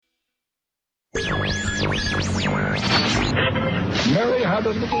Mary had a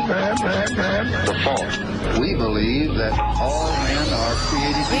little lamb. The fault. We believe that all men are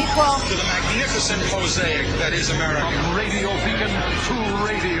created equal. To the magnificent mosaic that is America. From radio beacon to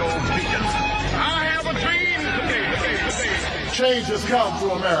radio beacon. I have a dream today. Change has come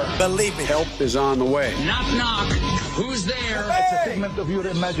to America. Believe me. Help is on the way. Knock, knock. Who's there? It's a figment of your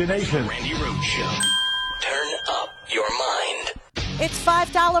imagination. Randi Rhodes Show. Turn up your mind. It's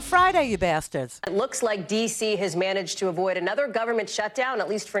 $5 Friday, you bastards. It looks like D.C. has managed to avoid another government shutdown, at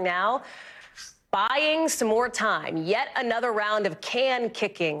least for now, buying some more time. Yet another round of can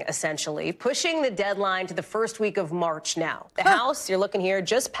kicking, essentially, pushing the deadline to the first week of March now. The House, you're looking here,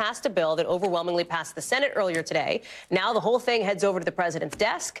 just passed a bill that overwhelmingly passed the Senate earlier today. Now the whole thing heads over to the president's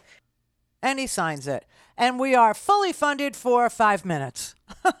desk. And he signs it. And we are fully funded for 5 minutes.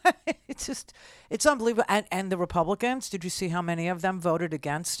 It's unbelievable. And the Republicans, did you see how many of them voted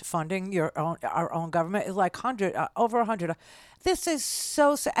against funding our own government? It's like over 100. This is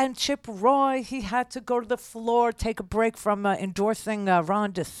so sad. And Chip Roy, he had to go to the floor, take a break from endorsing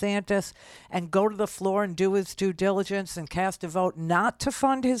Ron DeSantis and go to the floor and do his due diligence and cast a vote not to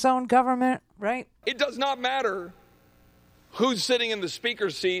fund his own government, right? It does not matter who's sitting in the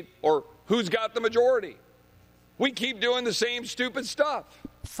speaker's seat or who's got the majority. We keep doing the same stupid stuff.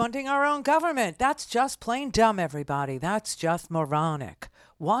 Funding our own government. That's just plain dumb, everybody. That's just moronic.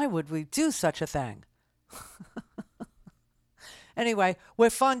 Why would we do such a thing? Anyway, we're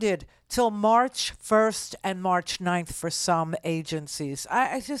funded till March 1st and March 9th for some agencies.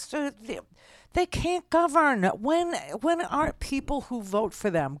 I just, they can't govern. When are people who vote for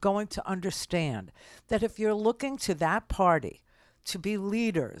them going to understand that if you're looking to that party to be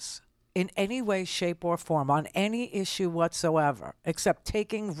leaders in any way, shape, or form on any issue whatsoever, except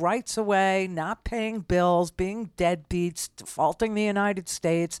taking rights away, not paying bills, being deadbeats, defaulting the United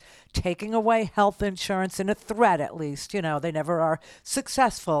States, taking away health insurance in a threat at least. You know, they never are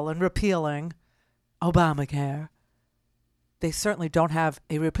successful in repealing Obamacare. They certainly don't have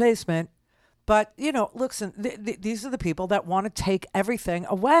a replacement. But, you know, listen, these are the people that want to take everything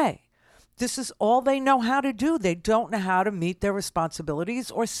away. This is all they know how to do. They don't know how to meet their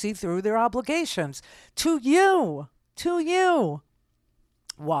responsibilities or see through their obligations to you.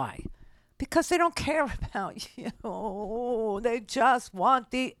 Why? Because they don't care about you. They just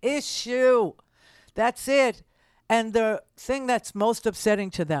want the issue. That's it. And the thing that's most upsetting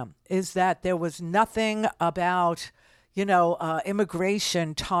to them is that there was nothing about,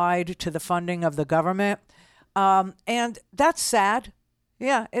 immigration tied to the funding of the government. And that's sad.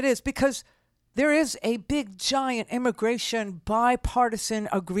 Yeah, it is, because there is a big, giant immigration bipartisan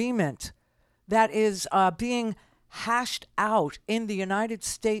agreement that is being hashed out in the United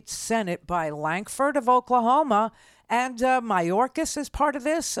States Senate by Lankford of Oklahoma, and Mayorkas is part of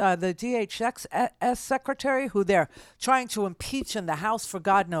this, the DHS secretary, who they're trying to impeach in the House for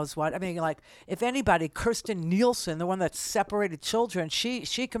God knows what. I mean, like, if anybody, Kirsten Nielsen, the one that separated children,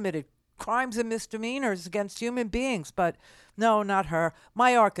 she committed crimes and misdemeanors against human beings, but no, not her.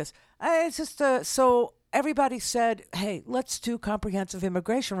 Mayorkas. It's just so everybody said, hey, let's do comprehensive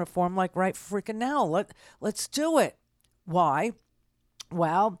immigration reform like right freaking now. Let's do it. Why?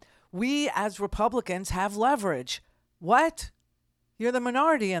 Well, we as Republicans have leverage. What? You're the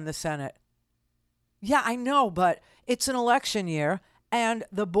minority in the Senate. Yeah, I know, but it's an election year and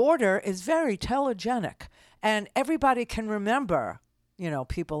the border is very telegenic, and everybody can remember,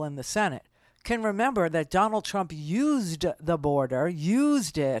 people in the Senate can remember that Donald Trump used the border,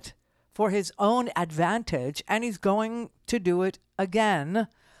 used it for his own advantage, and he's going to do it again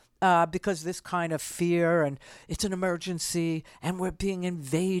because this kind of fear, and it's an emergency, and we're being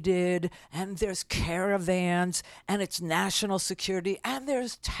invaded, and there's caravans, and it's national security, and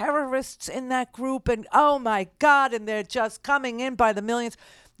there's terrorists in that group, and oh my God, and they're just coming in by the millions.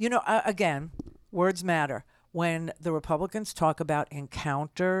 Again, words matter. When the Republicans talk about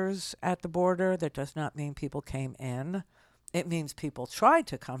encounters at the border, that does not mean people came in. It means people tried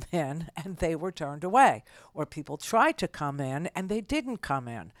to come in and they were turned away, or people tried to come in and they didn't come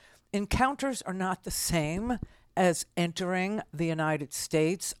in. Encounters are not the same as entering the United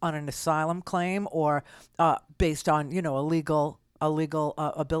States on an asylum claim or based on, a legal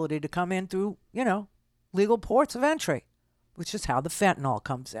ability to come in through, legal ports of entry, which is how the fentanyl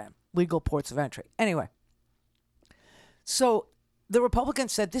comes in, legal ports of entry. Anyway. So the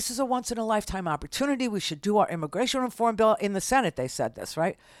Republicans said this is a once-in-a-lifetime opportunity. We should do our immigration reform bill. In the Senate, they said this,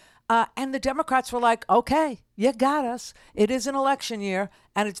 right? And the Democrats were like, okay, you got us. It is an election year,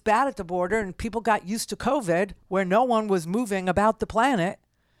 and it's bad at the border, and people got used to COVID, where no one was moving about the planet.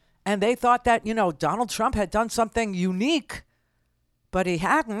 And they thought that, Donald Trump had done something unique, but he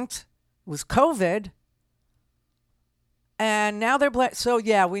hadn't. was COVID. And now they're so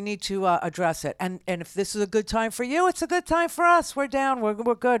yeah, we need to address it. And if this is a good time for you, it's a good time for us. We're down. We're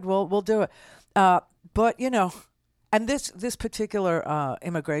good. We'll do it. But and this particular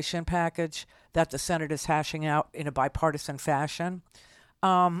immigration package that the Senate is hashing out in a bipartisan fashion,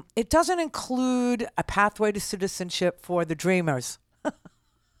 it doesn't include a pathway to citizenship for the Dreamers,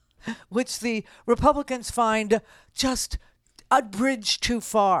 which the Republicans find just a bridge too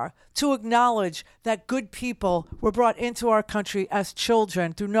far to acknowledge that good people were brought into our country as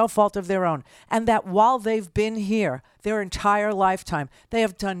children through no fault of their own, and that while they've been here their entire lifetime, they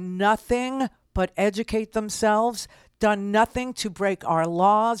have done nothing but educate themselves, done nothing to break our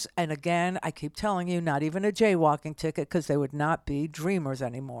laws. And again, I keep telling you, not even a jaywalking ticket, because they would not be Dreamers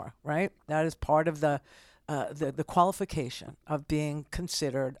anymore, right? That is part of the qualification of being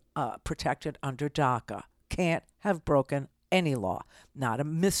considered protected under DACA. Can't have broken any law. Not a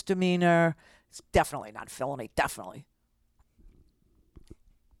misdemeanor. It's definitely not a felony. Definitely.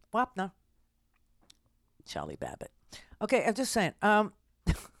 Wapner. Charlie Babbitt. Okay, I'm just saying.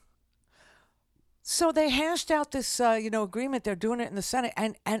 So they hashed out this, agreement. They're doing it in the Senate,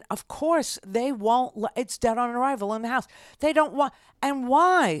 and of course they won't. It's dead on arrival in the House. They don't want. And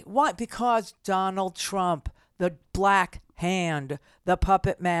why? Why? Because Donald Trump, the Black Hand, the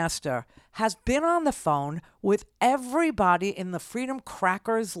puppet master, has been on the phone with everybody in the Freedom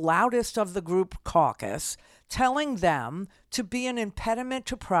Crackers' loudest of the group caucus, telling them to be an impediment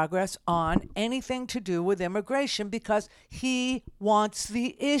to progress on anything to do with immigration because he wants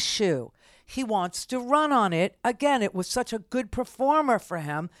the issue. He wants to run on it. Again, it was such a good performer for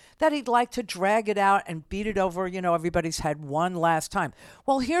him that he'd like to drag it out and beat it over, everybody's head one last time.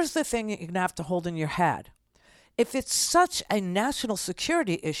 Well, here's the thing you're going to have to hold in your head. If it's such a national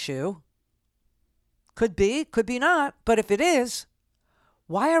security issue, could be not, but if it is,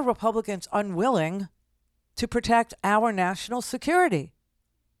 why are Republicans unwilling to protect our national security?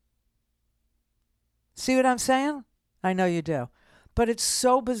 See what I'm saying? I know you do. But it's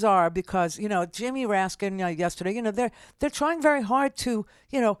so bizarre because, Jimmy Raskin yesterday, they're trying very hard to,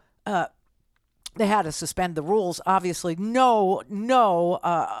 they had to suspend the rules. Obviously, no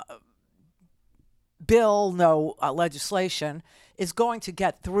bill, no legislation is going to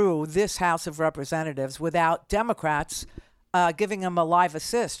get through this House of Representatives without Democrats giving them a live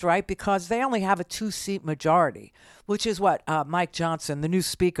assist, right? Because they only have a 2-seat majority, which is what Mike Johnson, the new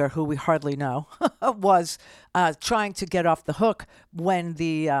speaker, who we hardly know, was trying to get off the hook when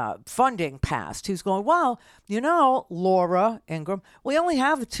the funding passed. He's going, well, Laura Ingraham, we only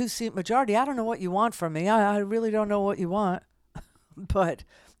have a 2-seat majority. I don't know what you want from me. I really don't know what you want. But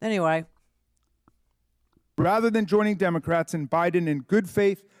anyway. Rather than joining Democrats and Biden in good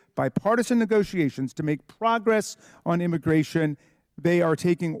faith bipartisan negotiations to make progress on immigration, they are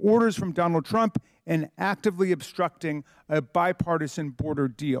taking orders from Donald Trump and actively obstructing a bipartisan border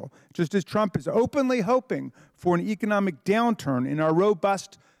deal. Just as Trump is openly hoping for an economic downturn in our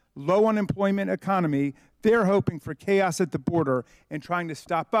robust, low unemployment economy, they're hoping for chaos at the border and trying to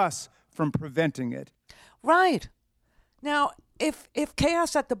stop us from preventing it. Right. Now, if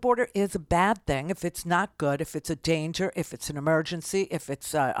chaos at the border is a bad thing, if it's not good, if it's a danger, if it's an emergency, if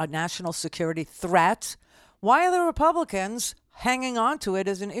it's a national security threat, why are the Republicans hanging on to it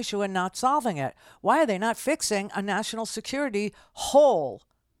as an issue and not solving it? Why are they not fixing a national security hole?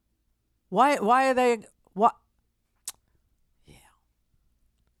 Why are they? What? Yeah.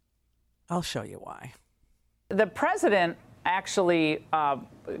 I'll show you why. The president actually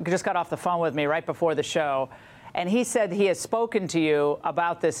just got off the phone with me right before the show. And he said he has spoken to you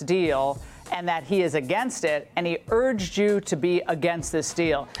about this deal and that he is against it, and he urged you to be against this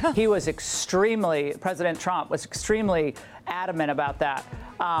deal. He was President Trump was extremely adamant about that.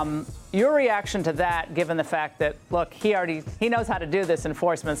 Your reaction to that, given the fact that, look, he knows how to do this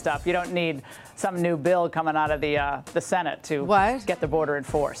enforcement stuff. You don't need some new bill coming out of the Senate to get the border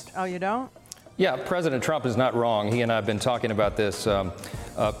enforced. Oh, you don't? Yeah, President Trump is not wrong. He and I have been talking about this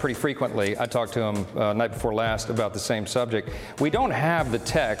pretty frequently. I talked to him night before last about the same subject. We don't have the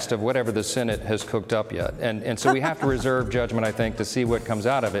text of whatever the Senate has cooked up yet. And so we have to reserve judgment, I think, to see what comes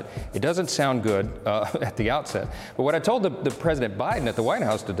out of it. It doesn't sound good at the outset. But what I told the President Biden at the White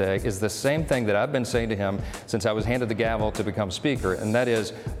House today is the same thing that I've been saying to him since I was handed the gavel to become Speaker, and that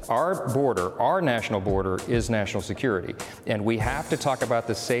is our border, our national border, is national security. And we have to talk about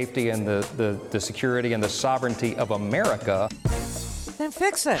the safety and the security and the sovereignty of America. Then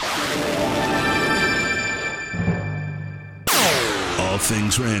fix it. All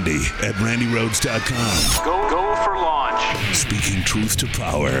things Randy at RandyRhodes.com. Go for launch. Speaking truth to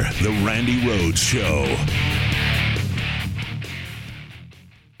power, The Randi Rhodes Show.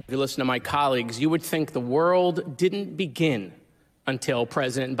 If you listen to my colleagues, you would think the world didn't begin until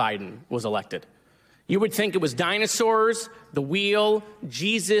President Biden was elected. You would think it was dinosaurs, the wheel,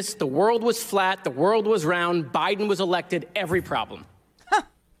 Jesus, the world was flat, the world was round, Biden was elected, every problem.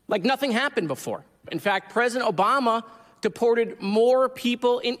 Like nothing happened before. In fact, President Obama deported more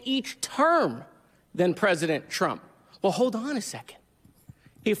people in each term than President Trump. Well, hold on a second.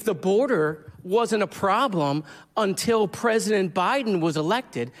 If the border wasn't a problem until President Biden was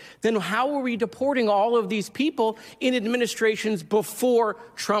elected, then how were we deporting all of these people in administrations before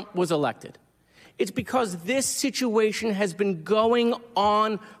Trump was elected? It's because this situation has been going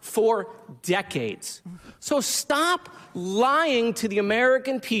on for decades. So stop lying to the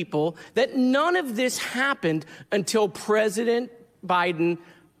American people that none of this happened until President Biden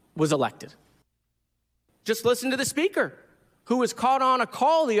was elected. Just listen to the speaker, who was caught on a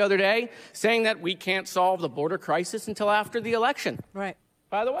call the other day saying that we can't solve the border crisis until after the election. Right.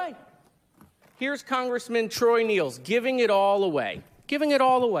 By the way, here's Congressman Troy Niels giving it all away. Giving it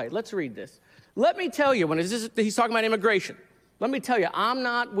all away. Let's read this. Let me tell you, when he's talking about immigration, let me tell you, I'm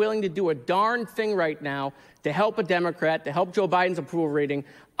not willing to do a darn thing right now to help a Democrat, to help Joe Biden's approval rating.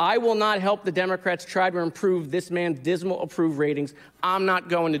 I will not help the Democrats try to improve this man's dismal approval ratings. I'm not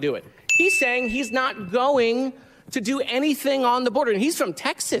going to do it. He's saying he's not going to do anything on the border. And he's from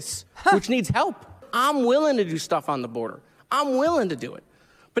Texas, which needs help. I'm willing to do stuff on the border. I'm willing to do it.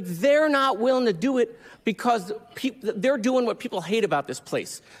 But they're not willing to do it because they're doing what people hate about this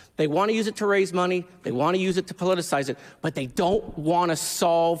place. They want to use it to raise money. They want to use it to politicize it. But they don't want to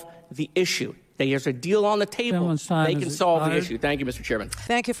solve the issue. There's a deal on the table. They can solve the issue. Thank you, Mr. Chairman.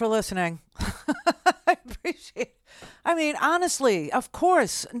 Thank you for listening. I appreciate it. I mean, honestly, of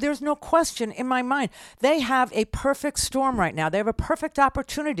course, there's no question in my mind. They have a perfect storm right now. They have a perfect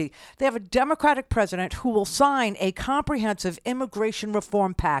opportunity. They have a Democratic president who will sign a comprehensive immigration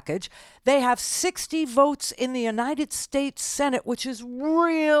reform package. They have 60 votes in the United States Senate, which is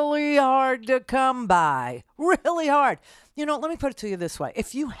really hard to come by. Really hard. You know, let me put it to you this way.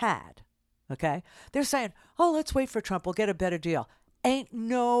 If you had, okay, they're saying, oh, let's wait for Trump. We'll get a better deal. Ain't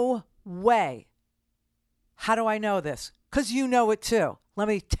no way. How do I know this? Because you know it too. Let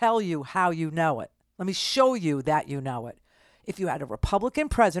me tell you how you know it. Let me show you that you know it. If you had a Republican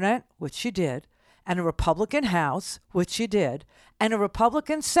president, which you did, and a Republican House, which you did, and a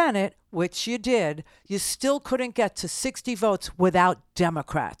Republican Senate, which you did, you still couldn't get to 60 votes without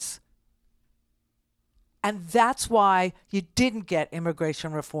Democrats. And that's why you didn't get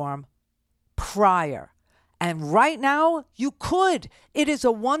immigration reform prior. And right now, you could. It is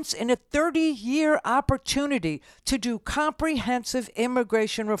a once-in-a-30-year opportunity to do comprehensive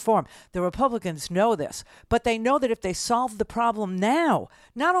immigration reform. The Republicans know this, but they know that if they solve the problem now,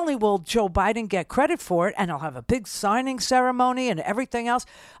 not only will Joe Biden get credit for it, and he'll have a big signing ceremony and everything else,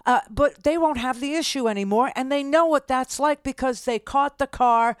 but they won't have the issue anymore, and they know what that's like because they caught the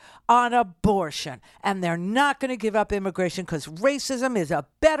car on abortion, and they're not going to give up immigration because racism is a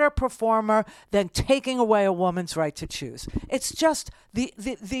better performer than taking away a woman's right to choose. It's just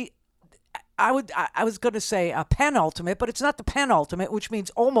I was going to say a penultimate, but it's not the penultimate, which means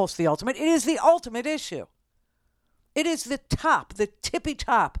almost the ultimate. It is the ultimate issue. It is the top, the tippy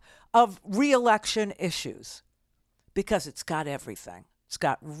top of re-election issues because it's got everything. It's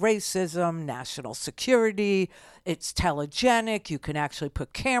got racism, national security. It's telegenic. You can actually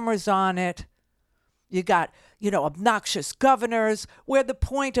put cameras on it. You got, obnoxious governors, where the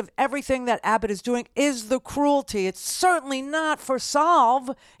point of everything that Abbott is doing is the cruelty. It's certainly not for solve.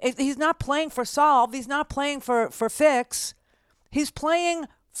 He's not playing for solve. He's not playing for fix. He's playing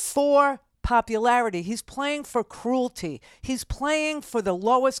for popularity. He's playing for cruelty. He's playing for the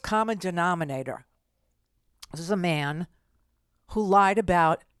lowest common denominator. This is a man who lied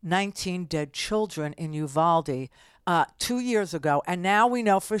about 19 dead children in Uvalde 2 years ago. And now we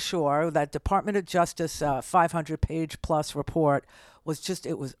know for sure that Department of Justice 500-page plus report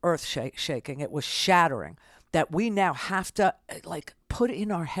was earth-shaking. It was shattering that we now have to put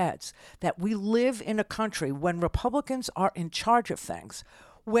in our heads that we live in a country when Republicans are in charge of things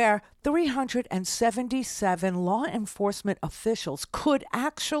where 377 law enforcement officials could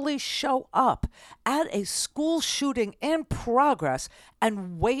actually show up at a school shooting in progress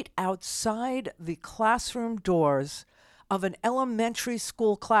and wait outside the classroom doors of an elementary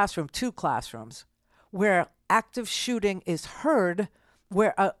school classroom, 2 classrooms, where active shooting is heard,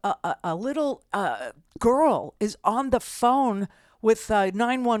 where a little girl is on the phone with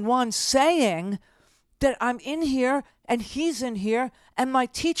 911 saying that I'm in here and he's in here and my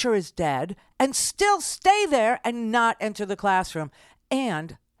teacher is dead, and still stay there and not enter the classroom.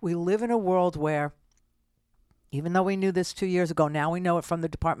 And we live in a world where Even though we knew this 2 years ago, now we know it from the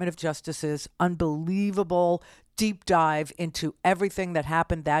Department of Justice's unbelievable deep dive into everything that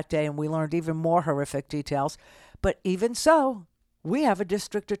happened that day, and we learned even more horrific details. But even so, we have a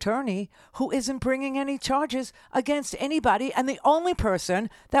district attorney who isn't bringing any charges against anybody. And the only person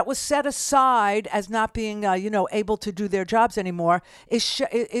that was set aside as not being, able to do their jobs anymore is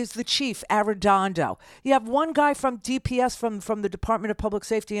the chief, Arredondo. You have one guy from DPS, from the Department of Public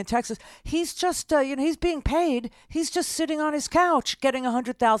Safety in Texas. He's just, he's being paid. He's just sitting on his couch getting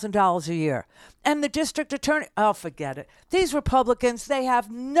 $100,000 a year. And the district attorney, oh, forget it. These Republicans, they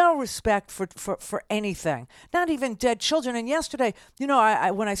have no respect for anything, not even dead children. And yesterday,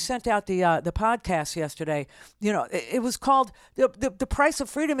 when I sent out the podcast yesterday, it was called the price of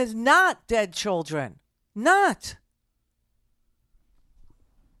freedom is not dead children, not.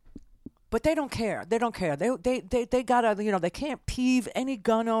 But they don't care. They don't care. They gotta, they can't peeve any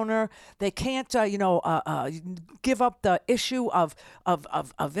gun owner. They can't, give up the issue of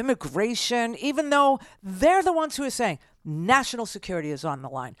immigration, even though they're the ones who are saying national security is on the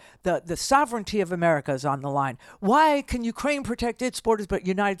line. The sovereignty of America is on the line. Why can Ukraine protect its borders, but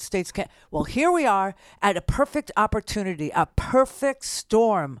United States can't? Well, here we are at a perfect opportunity, a perfect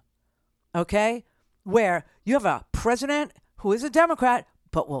storm, okay, where you have a president who is a Democrat,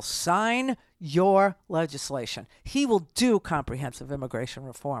 but will sign your legislation. He will do comprehensive immigration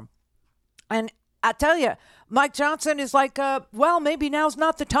reform. And I tell you, Mike Johnson is like, maybe now's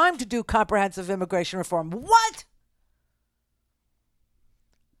not the time to do comprehensive immigration reform. What?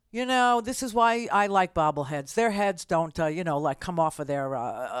 This is why I like bobbleheads. Their heads don't, come off of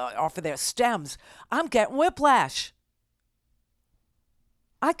their stems. I'm getting whiplash.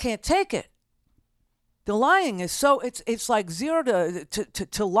 I can't take it. The lying is so, it's like 0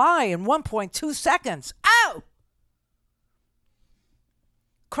 to lie in 1.2 seconds. Ow!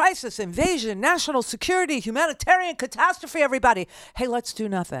 Crisis, invasion, national security, humanitarian catastrophe, everybody. Hey, let's do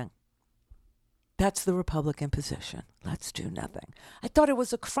nothing. That's the Republican position. Let's do nothing. I thought it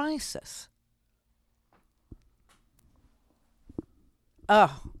was a crisis.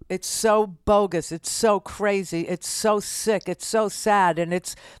 Oh, it's so bogus. It's so crazy. It's so sick. It's so sad. And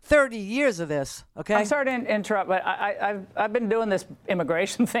it's 30 years of this, okay? I'm sorry to interrupt, but I've been doing this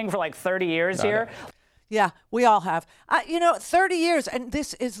immigration thing for like 30 years here. Yeah, we all have. 30 years, and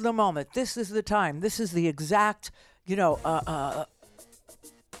this is the moment. This is the time. This is the exact,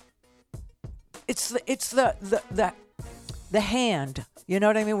 it's the hand. You know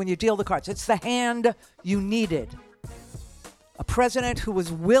what I mean? When you deal the cards, it's the hand you needed. A president who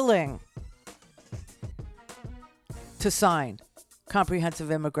was willing to sign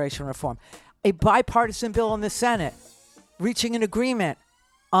comprehensive immigration reform. A bipartisan bill in the Senate reaching an agreement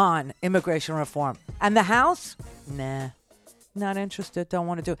on immigration reform. And the House? Nah, not interested. Don't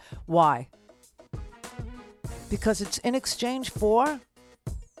want to do it. Why? Because it's in exchange for?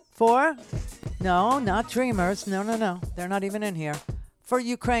 No, not Dreamers. No. They're not even in here. For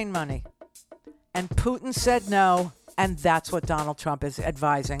Ukraine money. And Putin said no. And that's what Donald Trump is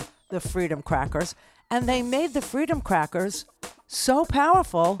advising, the Freedom Crackers. And they made the Freedom Crackers so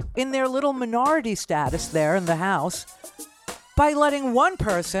powerful in their little minority status there in the House by letting one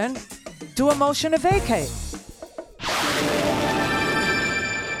person do a motion to vacate.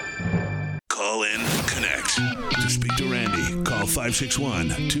 Call in, connect. To speak to Randy, call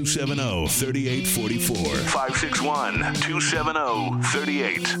 561-270-3844.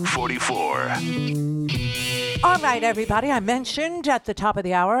 561-270-3844. All right, everybody. I mentioned at the top of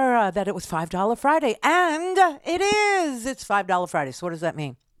the hour that it was $5 Friday, and it is. It's $5 Friday. So what does that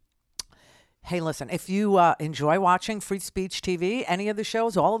mean? Hey, listen, if you enjoy watching Free Speech TV, any of the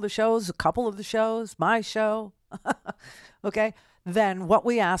shows, all of the shows, a couple of the shows, my show, okay, then what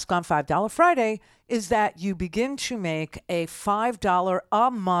we ask on $5 Friday is that you begin to make a $5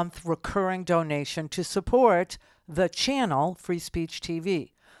 a month recurring donation to support the channel Free Speech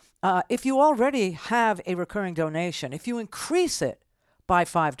TV. If you already have a recurring donation, if you increase it by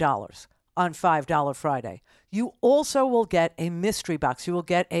 $5 on $5 Friday, you also will get a mystery box. You will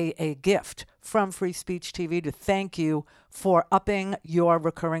get a gift from Free Speech TV to thank you for upping your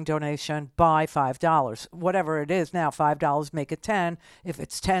recurring donation by $5. Whatever it is now, $5, make it 10. If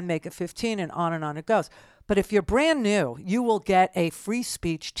it's 10, make it 15, and on it goes. But if you're brand new, you will get a Free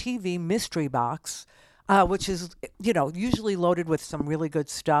Speech TV mystery box, which is, usually loaded with some really good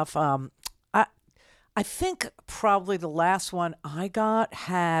stuff. I think probably the last one I got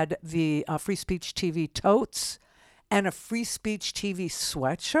had the Free Speech TV totes and a Free Speech TV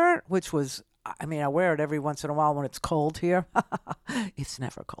sweatshirt, which was, I wear it every once in a while when it's cold here. It's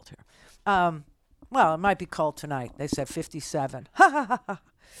never cold here. Well, it might be cold tonight. They said 57.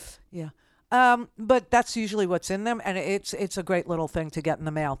 Yeah. But that's usually what's in them, and it's a great little thing to get in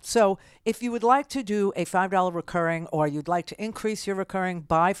the mail. So if you would like to do a $5 recurring, or you'd like to increase your recurring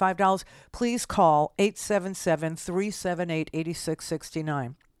by $5, please call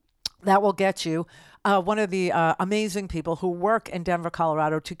 877-378-8669. That will get you one of the amazing people who work in Denver,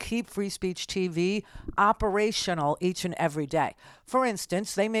 Colorado to keep Free Speech TV operational each and every day. For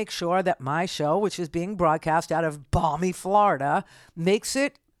instance, they make sure that my show, which is being broadcast out of balmy Florida, makes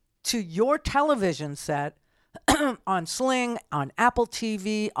it to your television set on Sling, on Apple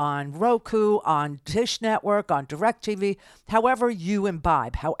TV, on Roku, on Dish Network, on DirecTV, however you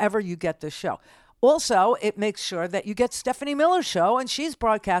imbibe, however you get the show. Also, it makes sure that you get Stephanie Miller's show, and she's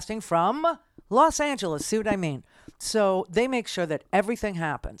broadcasting from Los Angeles. See what I mean? So they make sure that everything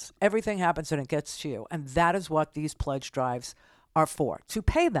happens and it gets to you. And that is what these pledge drives are for, to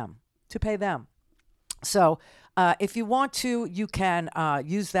pay them. So if you want to, you can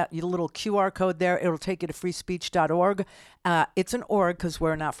use that little QR code there. It'll take you to freespeech.org. It's an org because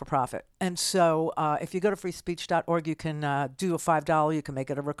we're a not-for-profit. And so if you go to freespeech.org, you can do a $5. You can make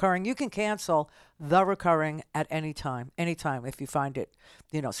it a recurring. You can cancel the recurring at any time if you find it,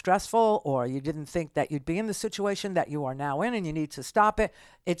 stressful, or you didn't think that you'd be in the situation that you are now in and you need to stop it.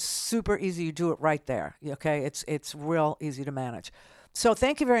 It's super easy. You do it right there. Okay. It's real easy to manage. So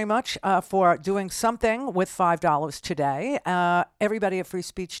thank you very much for doing something with $5 today. Everybody at Free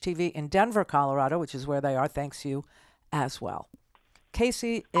Speech TV in Denver, Colorado, which is where they are, thanks you as well.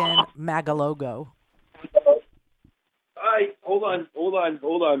 Casey in Magalogo. Hi, hold on. All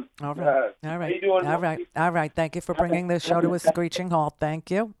right. All right. How you doing? All right. Thank you for bringing this show to a screeching halt.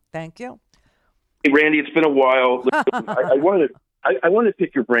 Thank you. Hey, Randy, it's been a while. I wanted to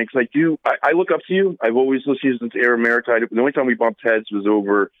pick your brain because I look up to you. I've always listened to you since Air America. The only time we bumped heads was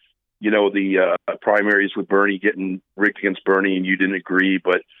over, the primaries with Bernie getting rigged against Bernie, and you didn't agree.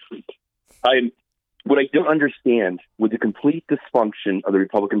 But what I don't understand with the complete dysfunction of the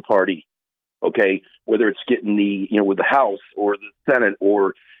Republican Party, okay, whether it's getting with the House or the Senate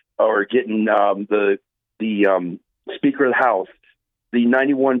or getting the Speaker of the House, the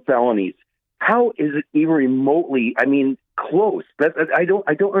 91 felonies. How is it even remotely? Close. I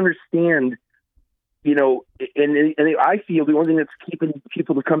don't understand. And I feel the only thing that's keeping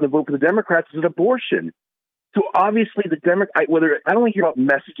people to come to vote for the Democrats is abortion. So obviously the I don't want to hear about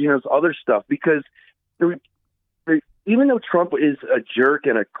messaging and this other stuff because even though Trump is a jerk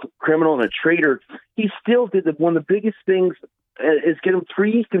and a criminal and a traitor, he still did one of the biggest things is get him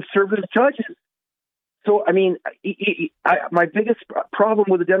 3 conservative judges. So, my biggest problem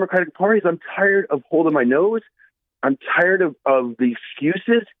with the Democratic Party is I'm tired of holding my nose. I'm tired of the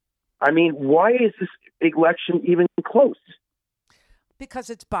excuses. Why is this election even close? Because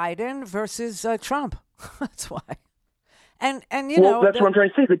it's Biden versus Trump. That's why. And that's what I'm trying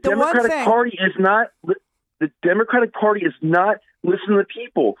to say. The Democratic Party is not listening to the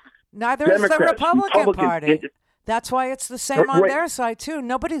people. Neither is the Republican Party. That's why it's the same on their side too.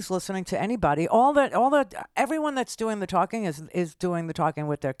 Nobody's listening to anybody. Everyone that's doing the talking is doing the talking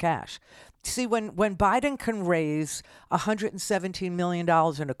with their cash. See, when Biden can raise $117 million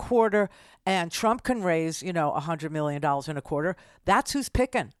in a quarter, and Trump can raise $100 million in a quarter, that's who's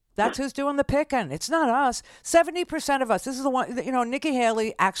picking. That's who's doing the picking. It's not us. 70% of us. This is the one. Nikki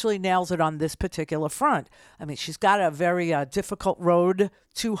Haley actually nails it on this particular front. She's got a very difficult road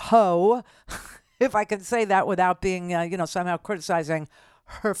to hoe. If I can say that without being, somehow criticizing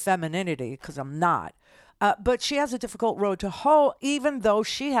her femininity, because I'm not. But she has a difficult road to hoe, even though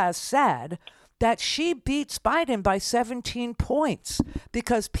she has said that she beats Biden by 17 points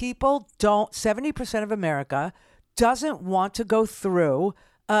because 70% of America doesn't want to go through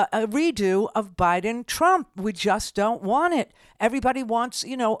a redo of Biden-Trump. We just don't want it. Everybody wants,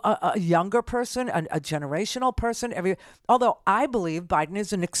 a younger person, a generational person. Although I believe Biden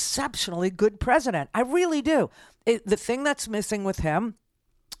is an exceptionally good president. I really do. The thing that's missing with him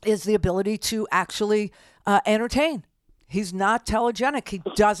is the ability to actually entertain. He's not telegenic. He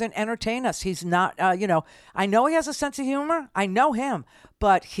doesn't entertain us. He's not, I know he has a sense of humor. I know him.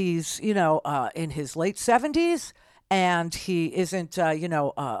 But he's, in his late 70s. And he isn't,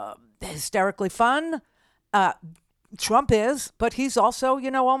 hysterically fun. Trump is, but he's also,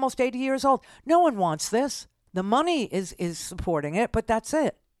 almost 80 years old. No one wants this. The money is supporting it, but that's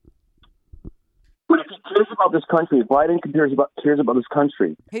it. But if he cares about this country, Biden cares about this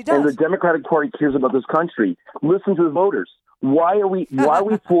country. He does. And the Democratic Party cares about this country. Listen to the voters. Why are we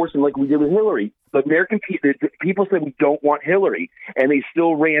forcing, like we did with Hillary? The American people said we don't want Hillary, and they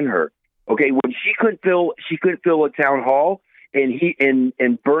still ran her. Okay, when she couldn't fill a town hall, and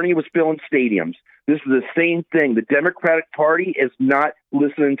Bernie was filling stadiums. This is the same thing. The Democratic Party is not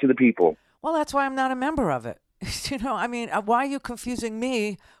listening to the people. Well, that's why I'm not a member of it. I mean, why are you confusing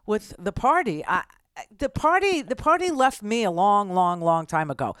me with the party? The party left me a long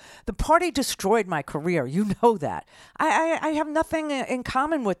time ago. The party destroyed my career. You know that. I have nothing in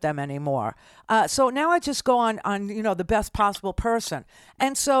common with them anymore. So now I just go on the best possible person.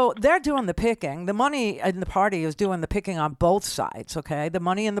 And so they're doing the picking. The money in the party is doing the picking on both sides. Okay, the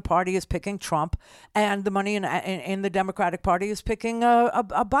money in the party is picking Trump, and the money in the Democratic Party is picking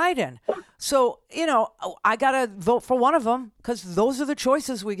a Biden. So I gotta vote for one of them because those are the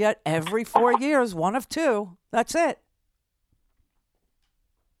choices we get every 4 years. One of two. That's it.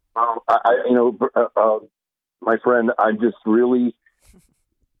 My friend, I'm just really,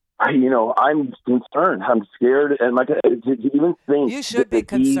 I'm concerned. I'm scared, and to even think you should be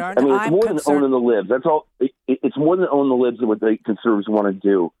concerned. It's I'm more concerned. than owning the libs. That's all. It's more than owning the libs and what the conservatives want to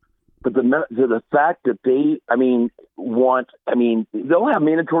do. But the fact that they, they'll have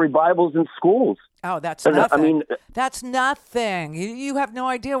mandatory Bibles in schools. Oh, that's nothing. That's nothing. You have no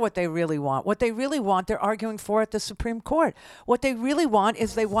idea what they really want. What they really want, they're arguing for at the Supreme Court. What they really want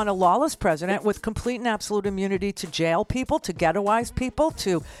is they want a lawless president with complete and absolute immunity to jail people, to ghettoize people,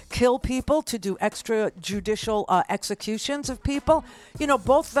 to kill people, to do extrajudicial executions of people.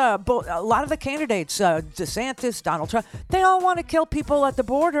 Both a lot of the candidates, DeSantis, Donald Trump, they all want to kill people at the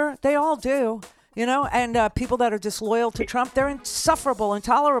border. They all do. And people that are disloyal to Trump, they're insufferable,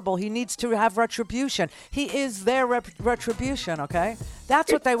 intolerable. He needs to have retribution. He is their retribution, okay?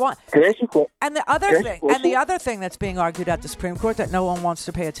 That's what they want. And the other thing that's being argued at the Supreme Court that no one wants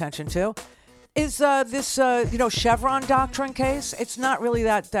to pay attention to is this Chevron doctrine case. It's not really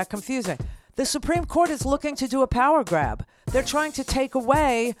that confusing. The Supreme Court is looking to do a power grab. They're trying to take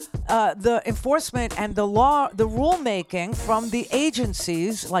away the enforcement and the rulemaking from the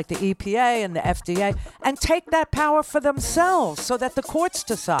agencies like the EPA and the FDA and take that power for themselves so that the courts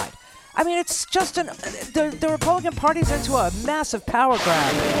decide. I mean, it's just the Republican Party's into a massive power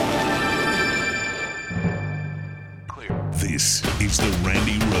grab. This is the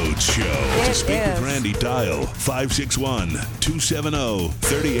Randi Rhodes Show. To speak with Randi, dial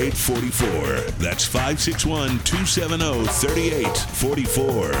 561-270-3844. That's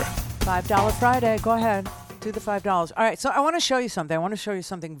 561-270-3844. $5 Friday. Go ahead. Do the $5. All right. So I want to show you something. I want to show you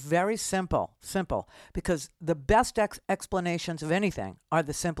something very simple, because the best explanations of anything are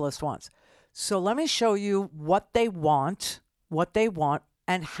the simplest ones. So let me show you what they want,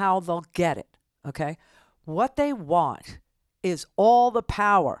 and how they'll get it. Okay. What they want is all the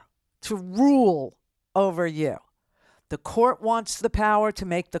power to rule over you. The court wants the power to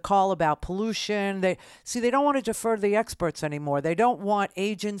make the call about pollution. They don't want to defer to the experts anymore. They don't want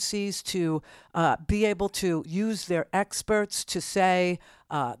agencies to be able to use their experts to say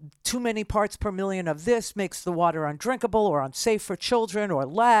too many parts per million of this makes the water undrinkable or unsafe for children or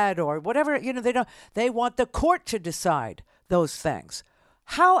lead or whatever. They want the court to decide those things.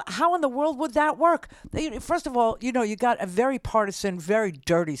 How in the world would that work? First of all, you got a very partisan, very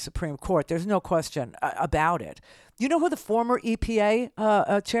dirty Supreme Court. There's no question about it. You know who the former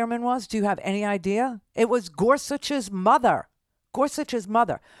EPA chairman was? Do you have any idea? It was Gorsuch's mother.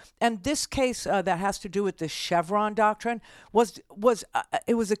 And this case that has to do with the Chevron doctrine was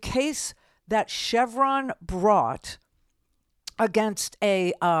a case that Chevron brought against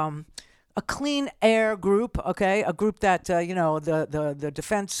a clean air group, okay, a group that the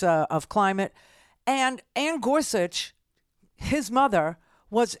defense of climate, and Ann Gorsuch, his mother,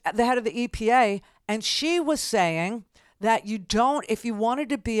 was the head of the EPA, and she was saying that if you wanted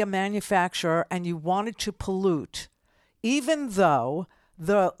to be a manufacturer and you wanted to pollute, even though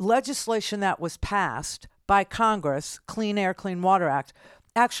the legislation that was passed by Congress, Clean Air, Clean Water Act,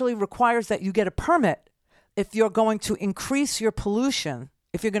 actually requires that you get a permit if you're going to increase your pollution.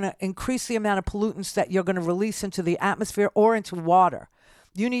 If you're going to increase the amount of pollutants that you're going to release into the atmosphere or into water,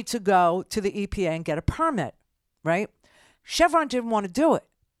 you need to go to the EPA and get a permit, right? Chevron didn't want to do it.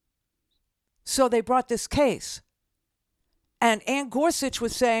 So they brought this case. And Ann Gorsuch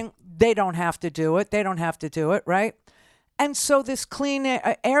was saying they don't have to do it. They don't have to do it, right? And so this Clean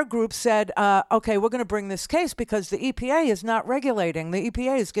Air group said, okay, we're going to bring this case because the EPA is not regulating. The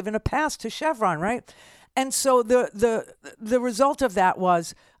EPA is giving a pass to Chevron, right? And so the result of that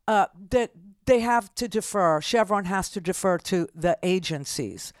was that they have to defer. Chevron has to defer to the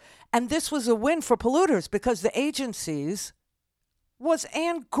agencies. And this was a win for polluters because the agencies was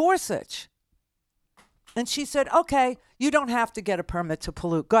Ann Gorsuch. And she said, okay, you don't have to get a permit to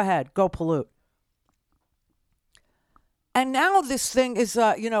pollute. Go ahead, go pollute. And now this thing is,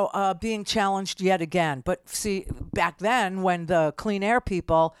 being challenged yet again. But see, back then when the Clean Air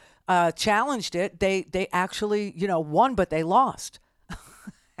people challenged it, they actually, won, but they lost.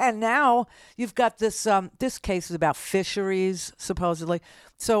 And now you've got this this case is about fisheries, supposedly.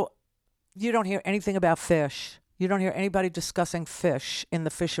 So you don't hear anything about fish. You don't hear anybody discussing fish in the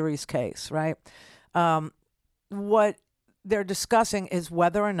fisheries case, right? What they're discussing is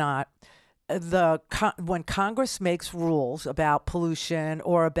whether or not when Congress makes rules about pollution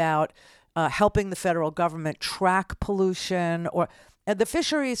or about helping the federal government track pollution, or the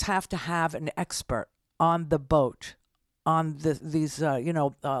fisheries have to have an expert on the boat on these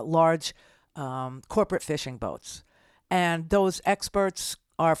large corporate fishing boats, and those experts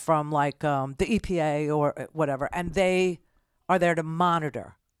are from like the EPA or whatever, and they are there to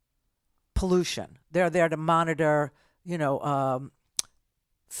monitor pollution. They're there to monitor,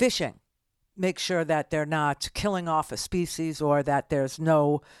 fishing, make sure that they're not killing off a species or that there's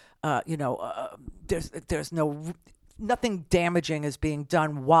no, nothing damaging is being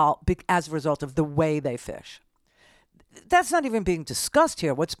done as a result of the way they fish. That's not even being discussed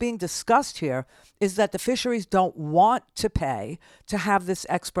here. What's being discussed here is that the fisheries don't want to pay to have this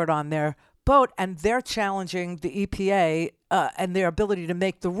expert on their boat, and they're challenging the EPA and their ability to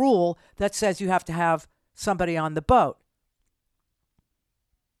make the rule that says you have to have somebody on the boat.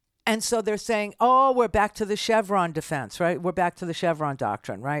 And so they're saying, oh, we're back to the Chevron defense, right? We're back to the Chevron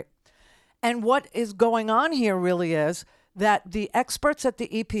doctrine, right? And what is going on here really is that the experts at the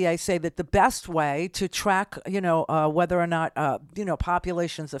EPA say that the best way to track, whether or not,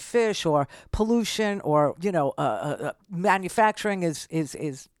 populations of fish or pollution or, manufacturing is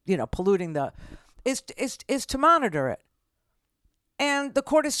polluting is to monitor it. And the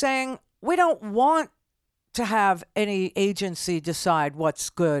court is saying, we don't want to have any agency decide what's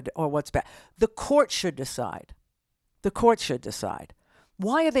good or what's bad. The court should decide. The court should decide.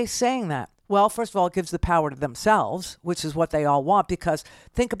 Why are they saying that? Well, first of all, it gives the power to themselves, which is what they all want, because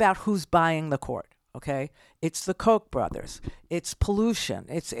think about who's buying the court, okay? It's the Koch brothers. It's pollution.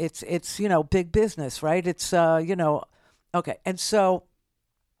 It's big business, right? It's, okay. And so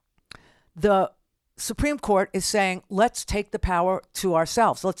the Supreme Court is saying, let's take the power to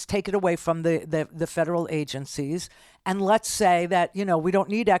ourselves. Let's take it away from the federal agencies. And let's say that, we don't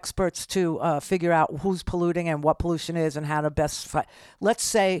need experts to figure out who's polluting and what pollution is and how to best fight. Let's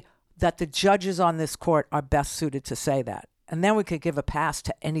say that the judges on this court are best suited to say that. And then we could give a pass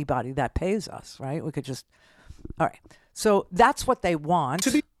to anybody that pays us, right? We could just, all right. So that's what they want.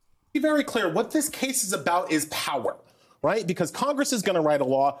 To be very clear, what this case is about is power, right? Because Congress is going to write a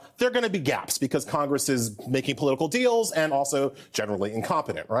law. There are going to be gaps because Congress is making political deals and also generally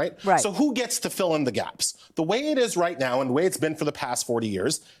incompetent, right? Right. So who gets to fill in the gaps? The way it is right now and the way it's been for the past 40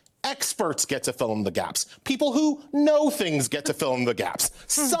 years, experts get to fill in the gaps. People who know things get to fill in the gaps.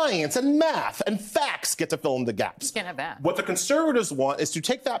 Science and math and facts get to fill in the gaps. You can't have that. What the conservatives want is to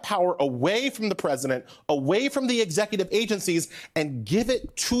take that power away from the president, away from the executive agencies, and give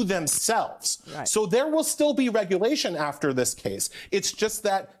it to themselves. Right. So there will still be regulation after this case. It's just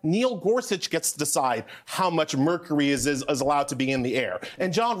that Neil Gorsuch gets to decide how much mercury is allowed to be in the air.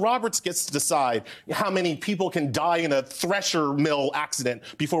 And John Roberts gets to decide how many people can die in a thresher mill accident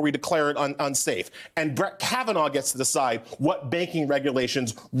before we declare it unsafe. And Brett Kavanaugh gets to decide what banking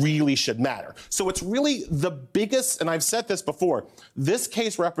regulations really should matter. So it's really the biggest, and I've said this before, this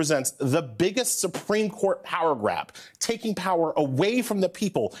case represents the biggest Supreme Court power grab, taking power away from the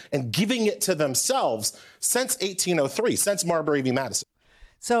people and giving it to themselves since 1803, since Marbury v. Madison.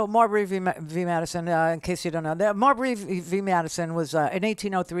 So Marbury v. Madison, in case you don't know, Marbury v. Madison was an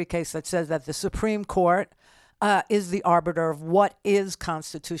 1803 case that says that the Supreme Court is the arbiter of what is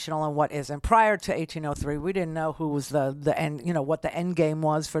constitutional and what isn't. Prior to 1803, we didn't know who was the end, what the end game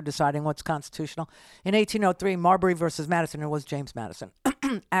was for deciding what's constitutional. In 1803, Marbury versus Madison, it was James Madison,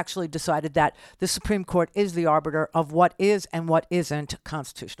 actually decided that the Supreme Court is the arbiter of what is and what isn't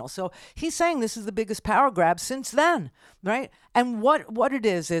constitutional. So he's saying this is the biggest power grab since then, right? And what it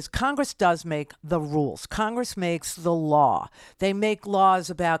is Congress does make the rules. Congress makes the law. They make laws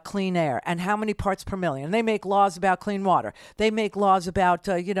about clean air and how many parts per million. They make laws about clean water. They make laws about,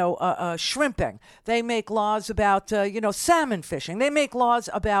 shrimping. They make laws about, salmon fishing. They make laws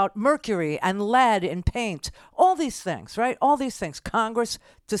about mercury and lead in paint. All these things, right? All these things. Congress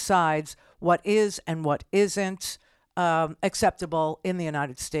decides what is and what isn't acceptable in the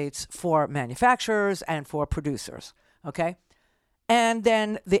United States for manufacturers and for producers, okay? And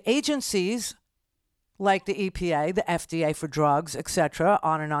then the agencies like the EPA, the FDA for drugs, et cetera,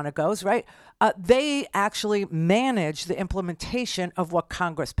 on and on it goes, right? They actually manage the implementation of what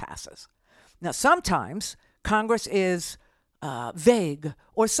Congress passes. Now, sometimes Congress is vague,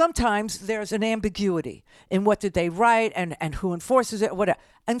 or sometimes there's an ambiguity in what did they write and who enforces it, whatever.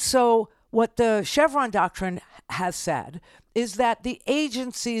 And so what the Chevron doctrine has said is that the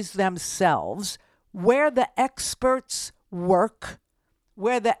agencies themselves, where the experts work,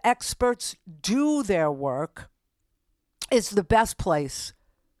 where the experts do their work, is the best place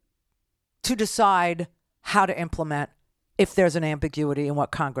to decide how to implement if there's an ambiguity in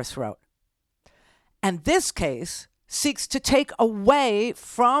what Congress wrote. And this case seeks to take away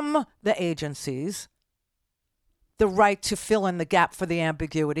from the agencies the right to fill in the gap for the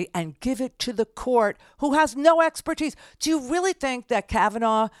ambiguity and give it to the court, who has no expertise. Do you really think that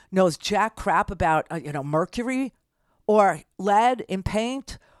Kavanaugh knows jack crap about mercury or lead in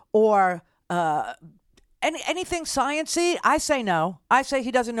paint or anything sciencey? I say no. I say he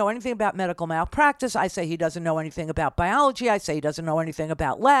doesn't know anything about medical malpractice. I say he doesn't know anything about biology. I say he doesn't know anything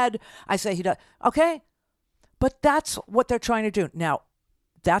about lead. I say he does. Okay, but that's what they're trying to do. Now,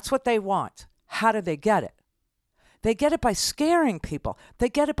 that's what they want. How do they get it? They get it by scaring people. They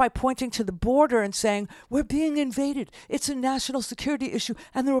get it by pointing to the border and saying, we're being invaded. It's a national security issue.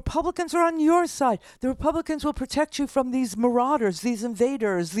 And the Republicans are on your side. The Republicans will protect you from these marauders, these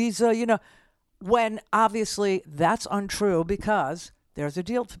invaders, these, when obviously that's untrue because there's a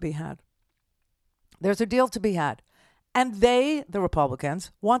deal to be had. There's a deal to be had. And they, the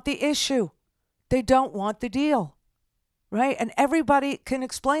Republicans, want the issue. They don't want the deal, right? And everybody can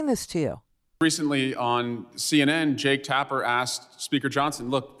explain this to you. Recently on CNN, Jake Tapper asked Speaker Johnson,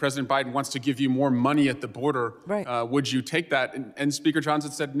 look, President Biden wants to give you more money at the border. Right. Would you take that? And Speaker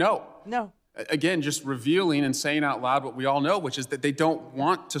Johnson said no. No. Again, just revealing and saying out loud what we all know, which is that they don't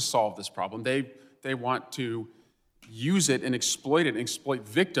want to solve this problem. They want to use it and exploit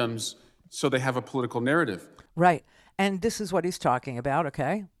victims so they have a political narrative. Right. And this is what he's talking about,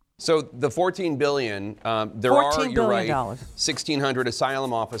 okay? So the $14 billion, there are, you're right, 1,600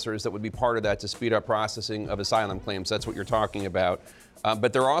 asylum officers that would be part of that to speed up processing of asylum claims. That's what you're talking about.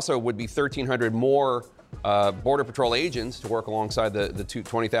 But there also would be 1,300 more Border Patrol agents to work alongside the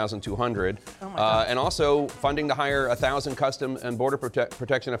 20,200. And also funding to hire 1,000 Custom and Border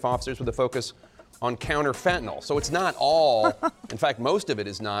Protection officers with a focus on counter fentanyl. So it's not all, in fact, most of it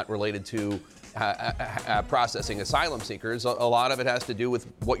is not related to processing asylum seekers. A lot of it has to do with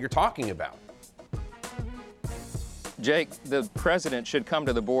what you're talking about. Jake, the president should come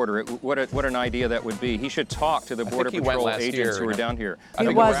to the border. What an idea that would be. He should talk to the Border Patrol agents who are down here. He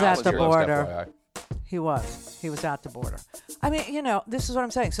was at the border. He was at the border. I mean, this is what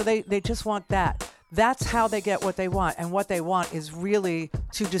I'm saying. So they just want that. That's how they get what they want. And what they want is really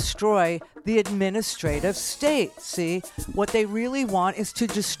to destroy the administrative state. See, what they really want is to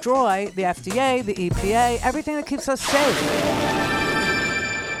destroy the FDA, the EPA, everything that keeps us safe.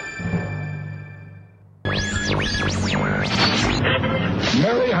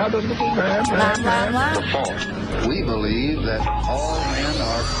 Mary had a little lamb. We believe that all men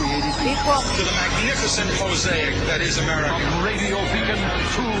are created equal. To the magnificent mosaic that is America. From radio beacon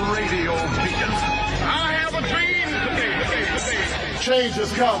to radio beacon. I have a dream today. Change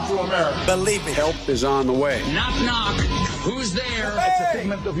has come to America. Believe me. Help is on the way. Knock, knock. Who's there? It's a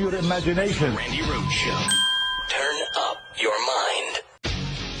figment of your imagination. Randi Rhodes Show. Turn up your mind.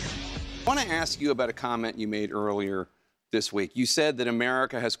 I want to ask you about a comment you made earlier this week. You said that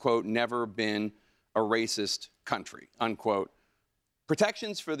America has, quote, never been a racist country, unquote.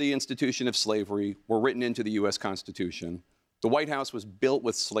 Protections for the institution of slavery were written into the U.S. Constitution. The White House was built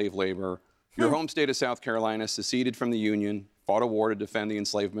with slave labor. Your home state of South Carolina seceded from the Union, fought a war to defend the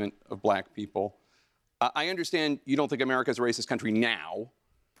enslavement of black people. I understand you don't think America is a racist country now,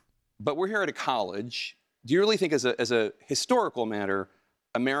 but we're here at a college. Do you really think as a historical matter,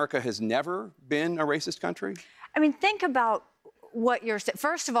 America has never been a racist country? I mean, think about what you're saying.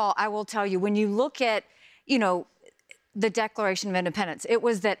 First of all, I will tell you, when you look at, the Declaration of Independence, it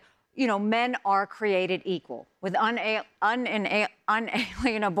was that, men are created equal with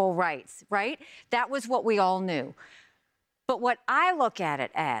unalienable rights, right? That was what we all knew. But what I look at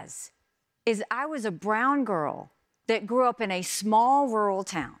it as is I was a brown girl that grew up in a small rural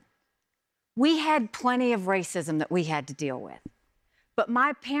town. We had plenty of racism that we had to deal with. But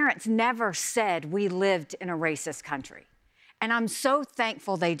my parents never said we lived in a racist country. And I'm so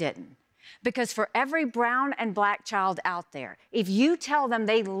thankful they didn't. Because for every brown and black child out there, if you tell them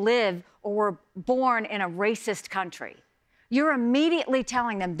they live or were born in a racist country, you're immediately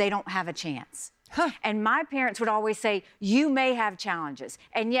telling them they don't have a chance. And my parents would always say, you may have challenges.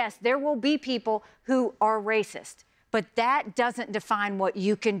 And yes, there will be people who are racist. But that doesn't define what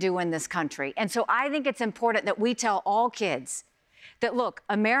you can do in this country. And so I think it's important that we tell all kids that, look,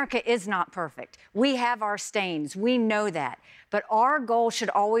 America is not perfect. We have our stains. We know that. But our goal should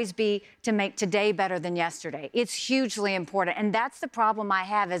always be to make today better than yesterday. It's hugely important. And that's the problem I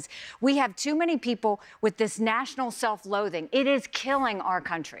have is we have too many people with this national self-loathing. It is killing our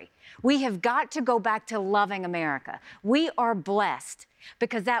country. We have got to go back to loving America. We are blessed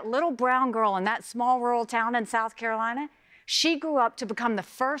because that little brown girl in that small rural town in South Carolina, she grew up to become the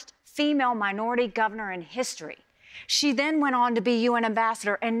first female minority governor in history. She then went on to be UN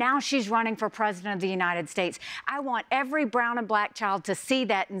ambassador, and now she's running for president of the United States. I want every brown and black child to see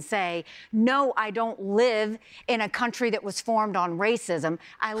that and say, no, I don't live in a country that was formed on racism.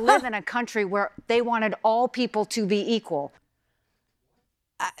 I live in a country where they wanted all people to be equal.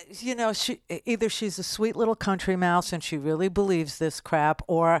 You know, either she's a sweet little country mouse and she really believes this crap,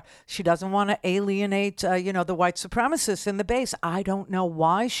 or she doesn't want to alienate, the white supremacists in the base. I don't know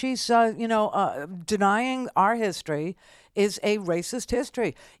why she's, denying our history is a racist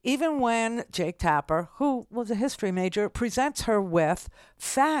history. Even when Jake Tapper, who was a history major, presents her with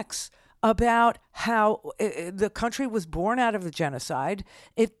facts about how the country was born out of a genocide.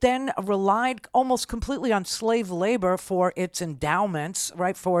 It then relied almost completely on slave labor for its endowments,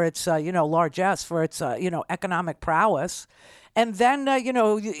 right? For its, largesse, for its, economic prowess. And then,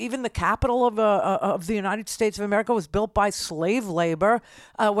 even the capital of the United States of America was built by slave labor.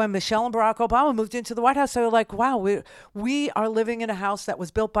 When Michelle and Barack Obama moved into the White House, they were like, wow, we are living in a house that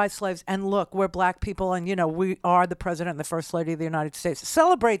was built by slaves. And look, we're black people. And, we are the president and the first lady of the United States.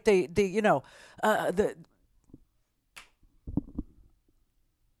 Celebrate the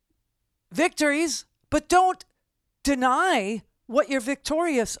victories, but don't deny what you're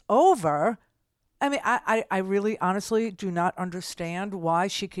victorious over. I mean, I really honestly do not understand why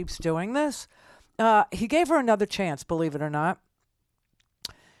she keeps doing this. He gave her another chance, believe it or not.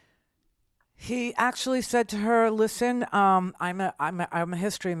 He actually said to her, listen, I'm a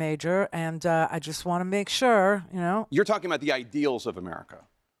history major, and I just want to make sure, You're talking about the ideals of America.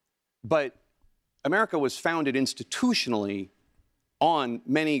 But America was founded institutionally on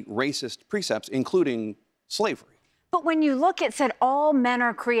many racist precepts, including slavery. But when you look, it said all men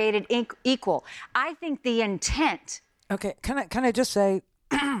are created equal. I think the intent. Okay, can I just say,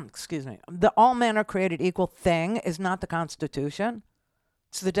 excuse me, the all men are created equal thing is not the Constitution.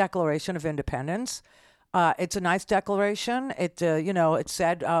 It's the Declaration of Independence. It's a nice declaration. It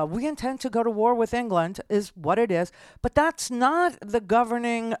said we intend to go to war with England is what it is, but that's not the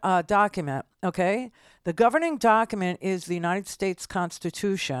governing document. Okay, the governing document is the United States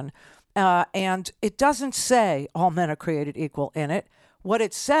Constitution. And it doesn't say all men are created equal in it. What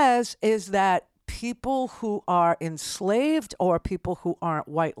it says is that people who are enslaved or people who aren't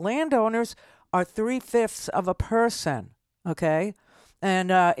white landowners are 3/5 of a person, okay?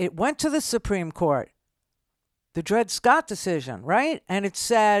 And it went to the Supreme Court, the Dred Scott decision, right? And it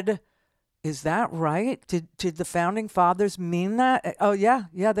said, is that right? Did the Founding Fathers mean that? Oh, yeah,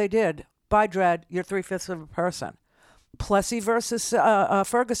 they did. By Dred, you're 3/5 of a person. Plessy versus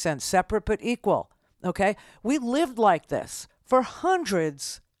Ferguson, separate but equal, okay? We lived like this for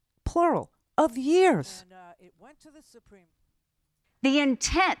hundreds, plural, of years. And it went to the Supreme. The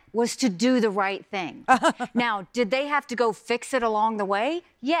intent was to do the right thing. Now, did they have to go fix it along the way?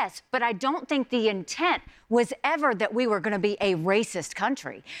 Yes, but I don't think the intent was ever that we were going to be a racist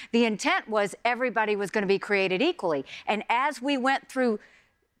country. The intent was everybody was going to be created equally. And as we went through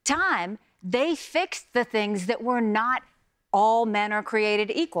time, they fixed the things that were not all men are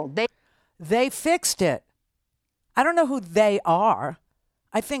created equal. They fixed it. I don't know who they are.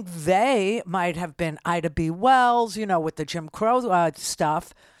 I think they might have been Ida B. Wells, with the Jim Crow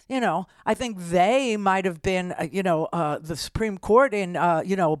stuff. I think they might have been, the Supreme Court in,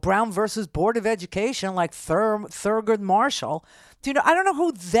 Brown versus Board of Education, like Thurgood Marshall. I don't know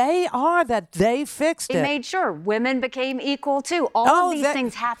who they are that they fixed it. They made sure women became equal too. All of these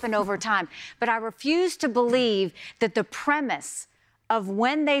things happen over time. But I refuse to believe that the premise of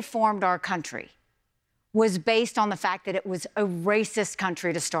when they formed our country was based on the fact that it was a racist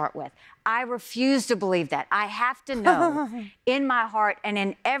country to start with. I refuse to believe that. I have to know in my heart and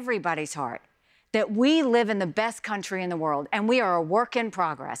in everybody's heart that we live in the best country in the world, and we are a work in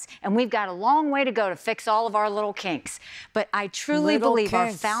progress, and we've got a long way to go to fix all of our little kinks. But I truly believe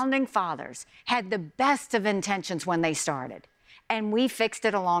our founding fathers had the best of intentions when they started, and we fixed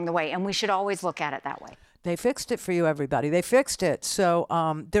it along the way, and we should always look at it that way. They fixed it for you, everybody. They fixed it. So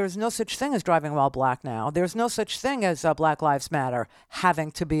there's no such thing as driving while black now. There's no such thing as Black Lives Matter having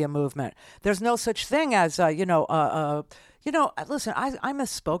to be a movement. There's no such thing as, You know, listen, I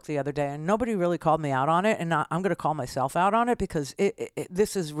misspoke the other day, and nobody really called me out on it, and I'm going to call myself out on it because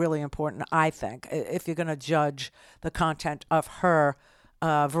this is really important, I think, if you're going to judge the content of her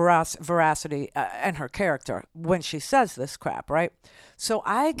veracity and her character when she says this crap, right? So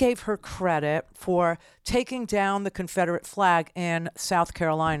I gave her credit for taking down the Confederate flag in South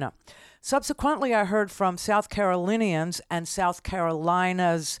Carolina. Subsequently, I heard from South Carolinians and South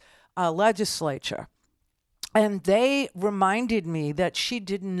Carolina's legislature. And they reminded me that she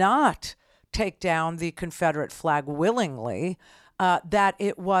did not take down the Confederate flag willingly, that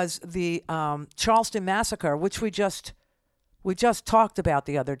it was the Charleston Massacre, which we just talked about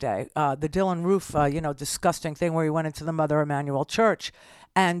the other day, the Dylan Roof, disgusting thing where he went into the Mother Emanuel Church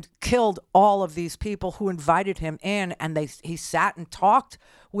and killed all of these people who invited him in, and he sat and talked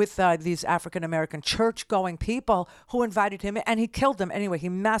with these African-American church-going people who invited him in, and he killed them anyway. He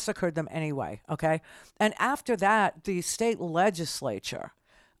massacred them anyway, okay? And after that, the state legislature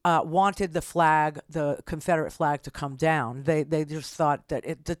wanted the flag, the Confederate flag, to come down. They just thought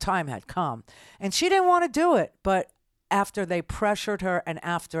that the time had come. And she didn't want to do it, but after they pressured her and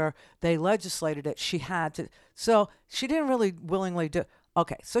after they legislated it, she had to. So she didn't really willingly do.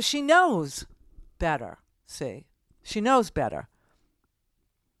 Okay, so she knows better. See, she knows better.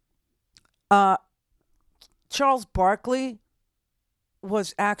 Charles Barkley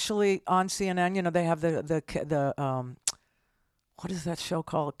was actually on CNN. You know, they have the what is that show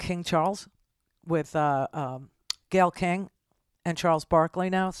called? King Charles, with Gayle King and Charles Barkley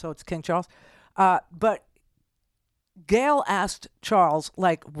now. So it's King Charles. But Gayle asked Charles,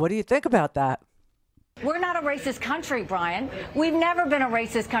 like, what do you think about that? We're not a racist country, Brian. We've never been a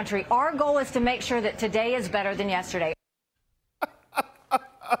racist country. Our goal is to make sure that today is better than yesterday.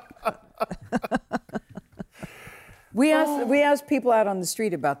 We asked people out on the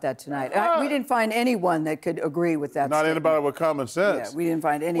street about that tonight. We didn't find anyone that could agree with that. Not anybody with common sense. Yeah, we didn't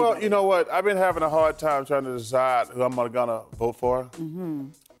find anyone. Well, you know what? I've been having a hard time trying to decide who I'm gonna vote for. Mm-hmm.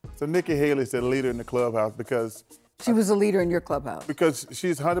 So Nikki Haley's the leader in the clubhouse because she was a leader in your clubhouse. Because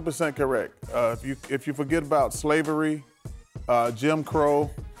she's 100% correct. If you forget about slavery, Jim Crow,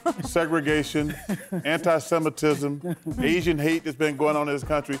 segregation, anti-Semitism, Asian hate that's been going on in this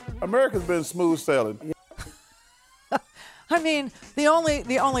country, America's been smooth sailing. I mean, the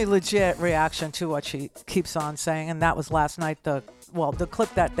only legit reaction to what she keeps on saying, and that was last night. The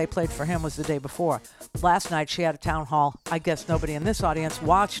clip that they played for him was the day before. Last night she had a town hall. I guess nobody in this audience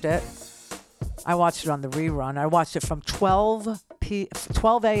watched it. I watched it on the rerun. I watched it from 12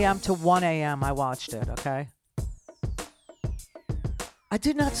 a.m. to 1 a.m. I watched it, okay? I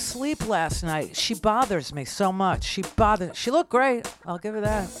did not sleep last night. She bothers me so much. She looked great. I'll give her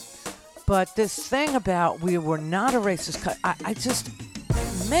that. But this thing about we were not a racist country, I just,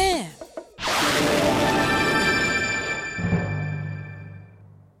 man.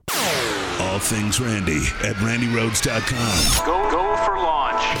 All things Randy at RandyRhodes.com. Go for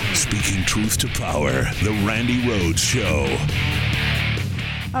launch. Speaking truth to power, the Randi Rhodes Show.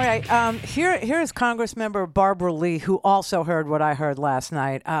 All right, here is Congressmember Barbara Lee, who also heard what I heard last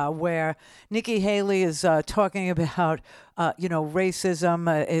night, where Nikki Haley is talking about,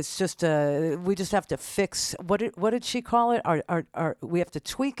 racism. It's just we just have to fix. What did she call it? Or we have to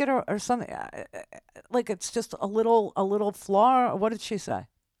tweak it or something? Like it's just a little flaw. Or what did she say?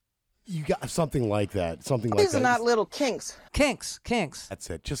 You got something like that. These are not little kinks. Kinks.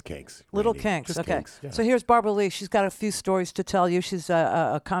 That's it. Just kinks. Little Randy. kinks. Just Okay. kinks, yeah. So here's Barbara Lee. She's got a few stories to tell you. She's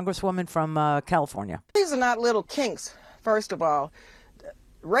a congresswoman from California. These are not little kinks, first of all.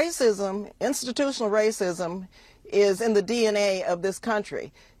 Racism, institutional racism, is in the DNA of this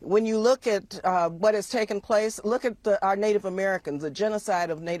country. When you look at what has taken place, look at our Native Americans, the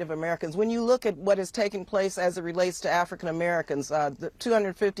genocide of Native Americans. When you look at what has taken place as it relates to African Americans, the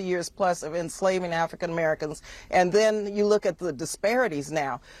 250 years plus of enslaving African Americans, and then you look at the disparities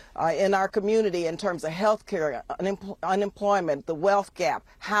now in our community in terms of health care, unemployment, the wealth gap,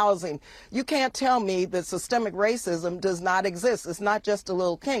 housing. You can't tell me that systemic racism does not exist. It's not just a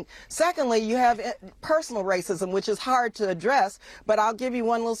little kink. Secondly, you have personal racism, which is hard to address, but I'll give you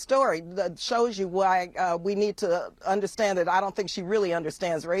one little story that shows you why we need to understand that I don't think she really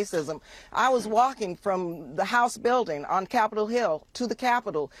understands racism. I was walking from the House building on Capitol Hill to the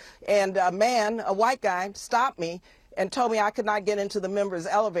Capitol, and a white guy, stopped me and told me I could not get into the members'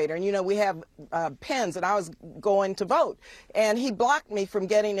 elevator. And, we have pens, and I was going to vote. And he blocked me from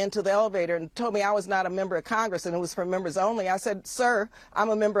getting into the elevator and told me I was not a member of Congress and it was for members only. I said, sir,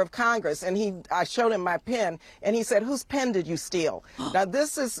 I'm a member of Congress. And I showed him my pen, and he said, whose pen did you steal? Now,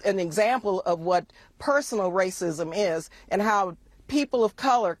 this is an example of what personal racism is and how people of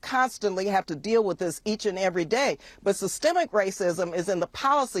color constantly have to deal with this each and every day. But systemic racism is in the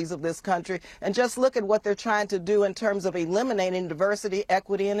policies of this country. And just look at what they're trying to do in terms of eliminating diversity,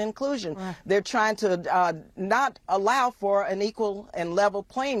 equity, and inclusion. They're trying to not allow for an equal and level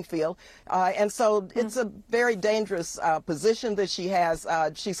playing field. And so it's a very dangerous position that she has.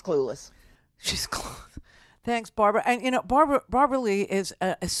 She's clueless. She's clueless. Thanks, Barbara. And, Barbara Lee is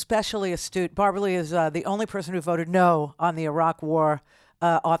especially astute. Barbara Lee is the only person who voted no on the Iraq War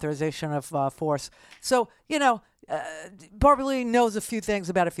authorization of force. So, Barbara Lee knows a few things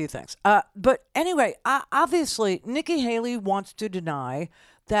about a few things. But anyway, obviously, Nikki Haley wants to deny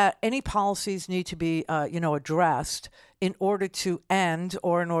that any policies need to be, addressed in order to end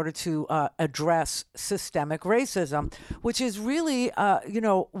or in order to address systemic racism, which is really,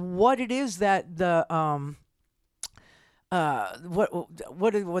 what it is that the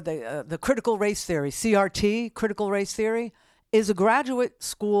the critical race theory, CRT, critical race theory, is a graduate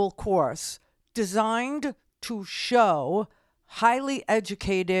school course designed to show highly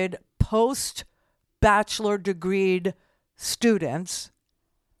educated post-bachelor degreed students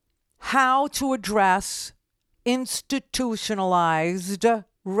how to address institutionalized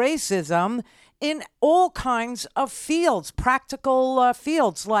racism in all kinds of fields, practical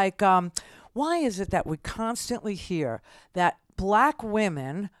fields like why is it that we constantly hear that black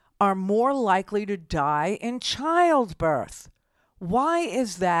women are more likely to die in childbirth? Why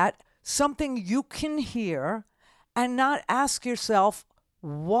is that something you can hear and not ask yourself,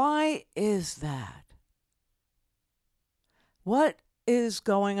 why is that? What is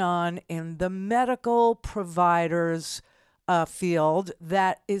going on in the medical providers field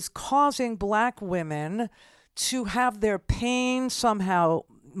that is causing black women to have their pain somehow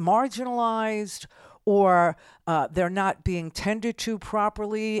marginalized, or they're not being tended to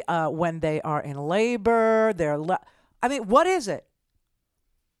properly when they are in labor? What is it?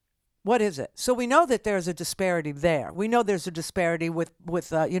 What is it? So we know that there's a disparity there. We know there's a disparity with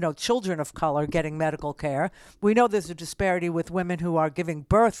children of color getting medical care. We know there's a disparity with women who are giving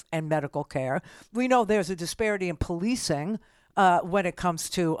birth and medical care. We know there's a disparity in policing when it comes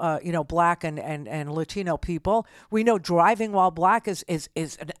to black and Latino people. We know driving while black is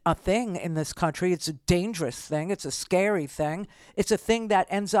a thing in this country. It's a dangerous thing. It's a scary thing. It's a thing that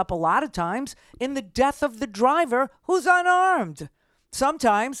ends up a lot of times in the death of the driver who's unarmed.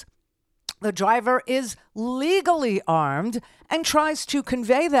 Sometimes the driver is legally armed and tries to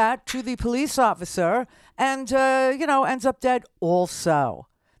convey that to the police officer and, ends up dead also.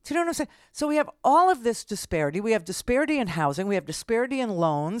 Do you know what I'm saying? So we have all of this disparity. We have disparity in housing. We have disparity in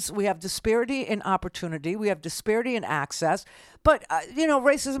loans. We have disparity in opportunity. We have disparity in access. But,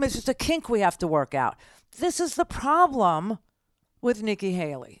 racism is just a kink we have to work out. This is the problem with Nikki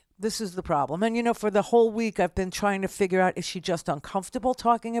Haley. This is the problem. And, for the whole week, I've been trying to figure out, is she just uncomfortable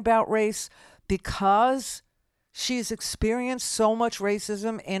talking about race because she's experienced so much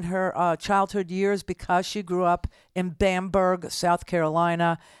racism in her childhood years because she grew up in Bamberg, South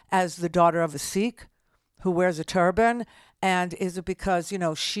Carolina, as the daughter of a Sikh who wears a turban? And is it because,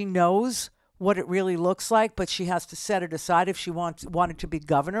 she knows what it really looks like, but she has to set it aside if she wanted to be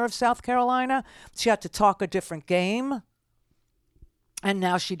governor of South Carolina? She had to talk a different game. And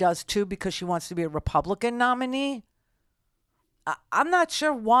now she does too because she wants to be a Republican nominee. I'm not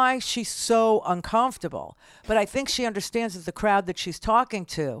sure why she's so uncomfortable, but I think she understands that the crowd that she's talking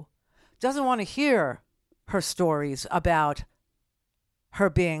to doesn't want to hear her stories about her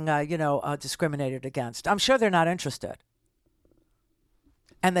being, discriminated against. I'm sure they're not interested.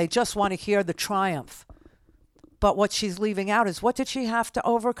 And they just want to hear the triumph. But what she's leaving out is, what did she have to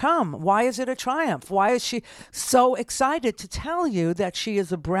overcome? Why is it a triumph? Why is she so excited to tell you that she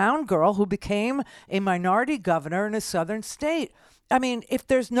is a brown girl who became a minority governor in a southern state? I mean, if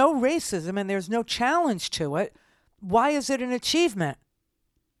there's no racism and there's no challenge to it, why is it an achievement?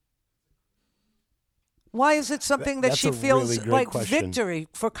 Why is it something that she feels really like victory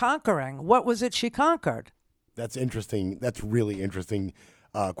for conquering? What was it she conquered? That's interesting. That's really interesting.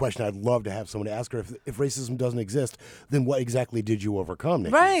 Question I'd love to have someone ask her. If racism doesn't exist, then what exactly did you overcome,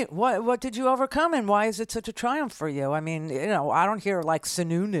 Nikki? Right. What did you overcome, and why is it such a triumph for you? I mean, I don't hear like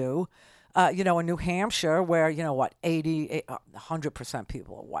Sununu, in New Hampshire where, 100%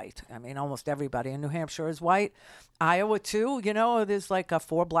 people are white. I mean, almost everybody in New Hampshire is white. Iowa, too. There's like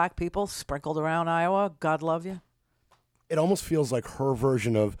 4 black people sprinkled around Iowa. God love you. It almost feels like her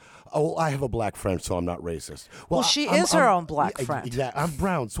version of, I have a black friend, so I'm not racist. Well, she is her own black friend. Exactly. I'm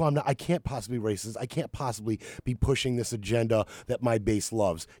brown, so I'm not. I can't possibly be racist. I can't possibly be pushing this agenda that my base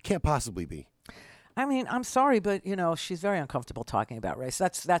loves. Can't possibly be. I mean, I'm sorry, but she's very uncomfortable talking about race.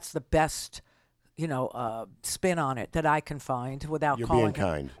 That's the best spin on it that I can find without You're calling being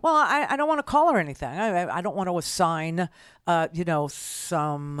kind. Well, I don't want to call her anything. I don't want to assign,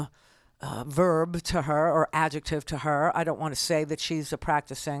 some verb to her or adjective to her. I don't want to say that she's a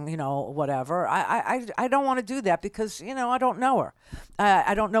practicing, whatever. I don't want to do that because, I don't know her.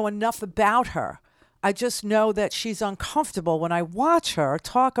 I don't know enough about her. I just know that she's uncomfortable when I watch her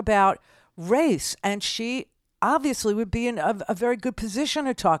talk about race, and she obviously would be in a very good position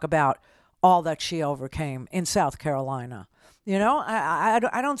to talk about all that she overcame in South Carolina. I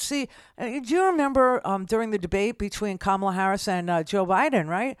don't see. Do you remember during the debate between Kamala Harris and Joe Biden,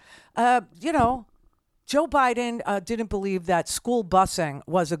 right? Joe Biden didn't believe that school busing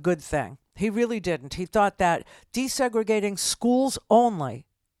was a good thing. He really didn't. He thought that desegregating schools only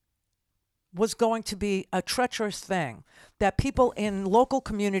was going to be a treacherous thing, that people in local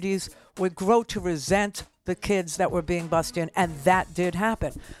communities would grow to resent the kids that were being bused in, and that did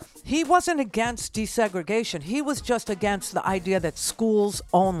happen. He wasn't against desegregation. He was just against the idea that schools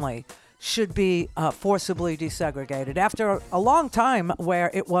only should be forcibly desegregated. After a long time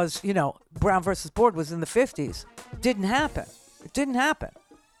where it was, Brown versus Board was in the 50s, didn't happen. It didn't happen.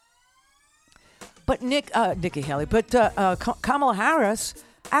 But Nikki Haley, Kamala Harris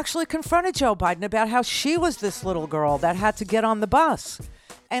actually confronted Joe Biden about how she was this little girl that had to get on the bus.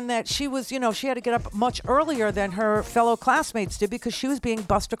 And that she was, she had to get up much earlier than her fellow classmates did because she was being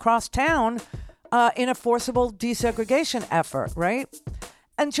bussed across town in a forcible desegregation effort, right?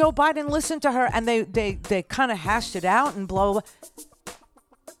 And Joe Biden listened to her, and they kind of hashed it out and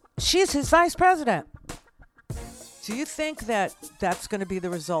she's his vice president. Do you think that that's going to be the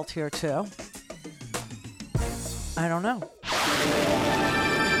result here too? I don't know.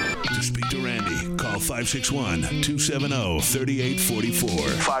 To speak to Randy, call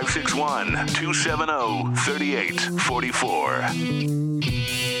 561-270-3844.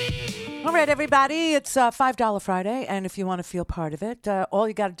 561-270-3844. All right, everybody, it's $5 Friday, and if you want to feel part of it, all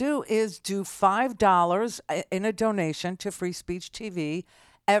you got to do is do $5 in a donation to Free Speech TV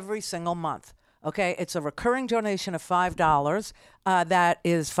every single month. Okay, it's a recurring donation of $5. That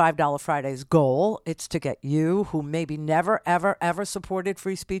is $5 Friday's goal. It's to get you, who maybe never, ever, ever supported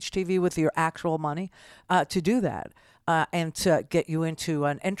Free Speech TV with your actual money, to do that. And to get you into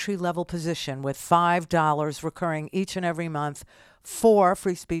an entry-level position with $5 recurring each and every month for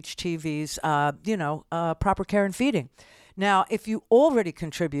Free Speech TV's, proper care and feeding. Now, if you already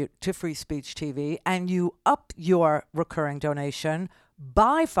contribute to Free Speech TV and you up your recurring donation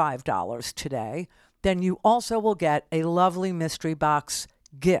by $5 today, then you also will get a lovely mystery box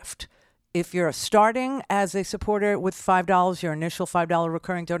gift. If you're starting as a supporter with $5, your initial $5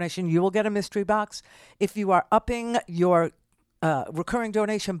 recurring donation, you will get a mystery box. If you are upping your recurring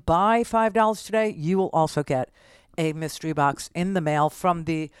donation by $5 today, you will also get a mystery box in the mail from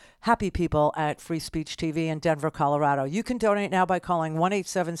the happy people at Free Speech TV in Denver, Colorado. You can donate now by calling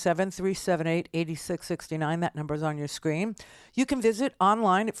 1-877-378-8669. That number is on your screen. You can visit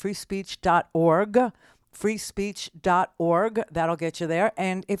online at freespeech.org. freespeech.org. That'll get you there.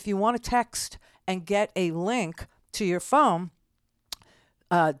 And if you want to text and get a link to your phone,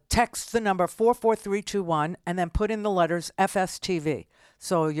 text the number 44321 and then put in the letters FSTV.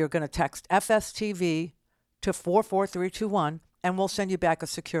 So you're going to text FSTV to 44321, and we'll send you back a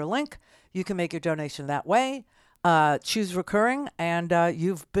secure link. You can make your donation that way. Choose recurring, and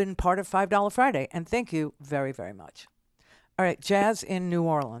you've been part of $5 Friday. And thank you very, very much. All right, Jazz in New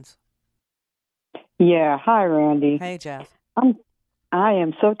Orleans. Yeah, hi, Randy. Hey, Jazz. I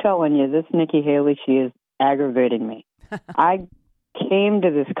am so telling you, this Nikki Haley, she is aggravating me. I came to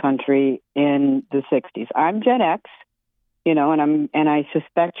this country in the 60s. I'm Gen X, and I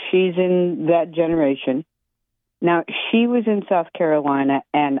suspect she's in that generation. Now, she was in South Carolina,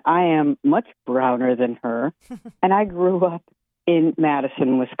 and I am much browner than her, and I grew up in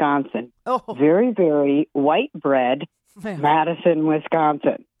Madison, Wisconsin. Oh. Very, very white bread, Yeah. Madison,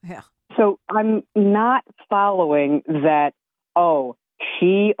 Wisconsin. Yeah. So I'm not following that,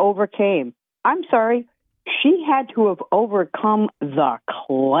 she overcame. I'm sorry, she had to have overcome the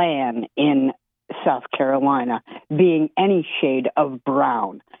Klan in South Carolina, being any shade of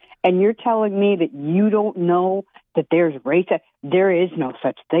brown. And you're telling me that you don't know that there's racism? There is no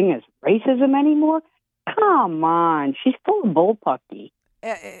such thing as racism anymore? Come on. She's full of bullpucky.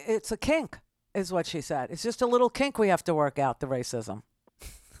 It's a kink, is what she said. It's just a little kink we have to work out, the racism.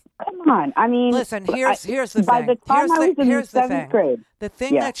 Come on. I mean, listen, here's the by thing. the time I was in the seventh grade. The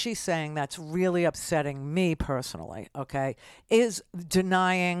thing Yeah. that she's saying that's really upsetting me personally, okay, is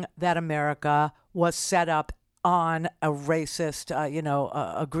denying that America was set up on a racist,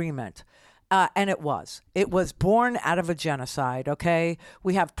 agreement. And it was born out of a genocide. Okay.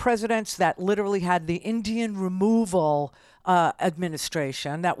 We have presidents that literally had the Indian removal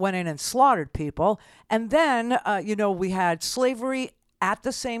administration that went in and slaughtered people. And then, we had slavery at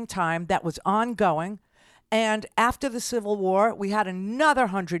the same time that was ongoing. And after the Civil War, we had another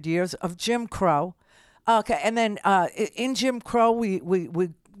 100 years of Jim Crow. Okay. And then in Jim Crow, we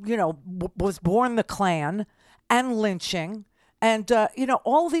was born the Klan and lynching. And,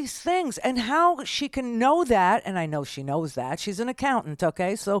 all these things, and how she can know that. And I know she knows that. She's an accountant.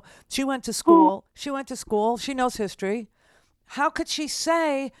 Okay. So she went to school. She knows history. How could she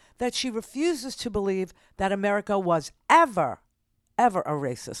say that she refuses to believe that America was ever a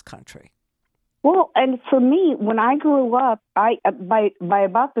racist country? Well, and for me, when I grew up, by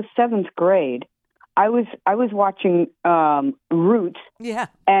about the 7th grade, I was watching Roots. Yeah.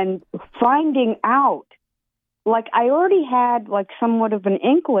 And finding out, like, I already had like somewhat of an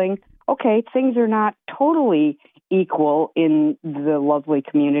inkling, okay, things are not totally equal in the lovely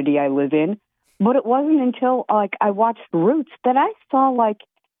community I live in. But it wasn't until like I watched Roots that I saw like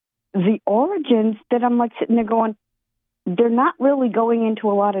the origins that I'm like sitting there going, they're not really going into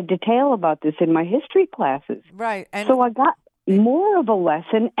a lot of detail about this in my history classes. Right. And so I got more of a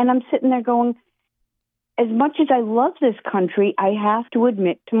lesson, and I'm sitting there going, as much as I love this country, I have to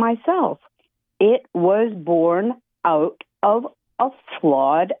admit to myself, it was born out of a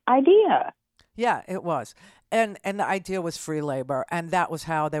flawed idea. Yeah, it was. And the idea was free labor, and that was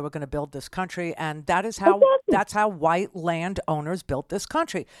how they were going to build this country, and that's how white landowners built this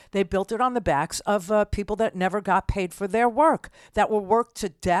country. They built it on the backs of people that never got paid for their work, that were worked to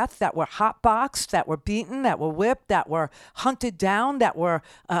death, that were hotboxed, that were beaten, that were whipped, that were hunted down, that were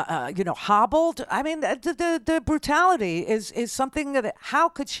hobbled. I mean, the brutality is something that, how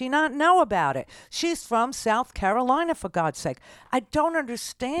could she not know about it? She's from South Carolina, for God's sake. I don't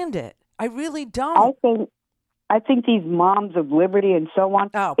understand it. I really don't. I think these moms of liberty and so on,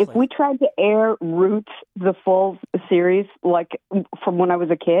 if we tried to air Roots, the full series, like from when I was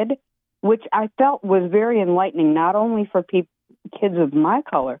a kid, which I felt was very enlightening, not only for kids of my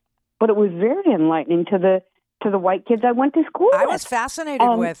color, but it was very enlightening to the white kids I went to school with. I was fascinated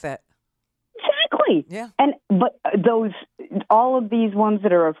with it. Exactly. Yeah. But all of these ones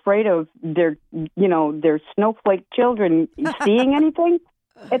that are afraid of their snowflake children seeing anything,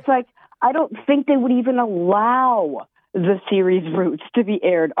 it's like, I don't think they would even allow the series Roots to be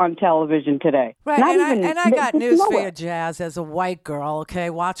aired on television today. Right, and I got news for you, Jazz, as a white girl,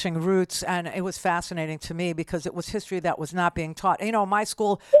 okay, watching Roots, and it was fascinating to me because it was history that was not being taught. You know, in my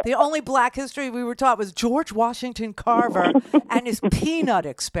school, the only black history we were taught was George Washington Carver and his peanut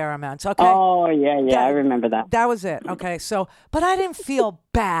experiments, okay? Oh, yeah, I remember that. That was it, okay? So, but I didn't feel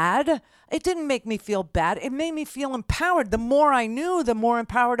bad. It didn't make me feel bad. It made me feel empowered. The more I knew, the more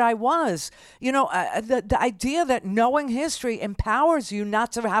empowered I was. You know, the idea that knowing history empowers you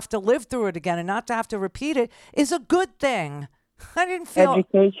not to have to live through it again and not to have to repeat it is a good thing. I didn't feel...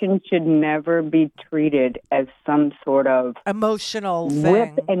 Education should never be treated as some sort of... emotional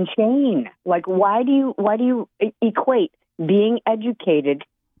whip thing. and chain. Like, why do you equate being educated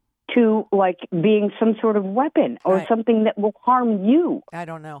to like being some sort of weapon or something that will harm you? I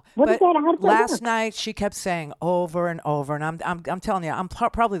don't know. What but is that? How does that last work? night she kept saying over and over, and I'm telling you, I'm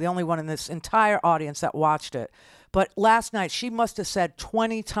probably the only one in this entire audience that watched it. But last night she must have said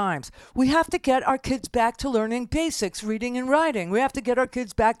 20 times, we have to get our kids back to learning basics, reading and writing. We have to get our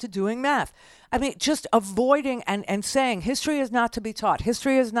kids back to doing math. I mean, just avoiding and saying history is not to be taught.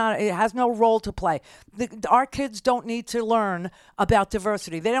 History is not, it has no role to play. Our kids don't need to learn about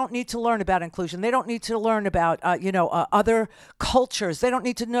diversity. They don't need to learn about inclusion. They don't need to learn about, other cultures. They don't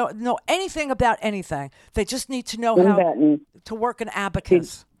need to know anything about anything. They just need to know how to work an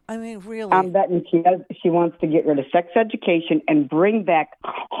abacus. I mean, really. I'm betting she wants to get rid of sex education and bring back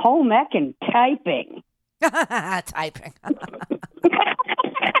home ec and typing. Typing.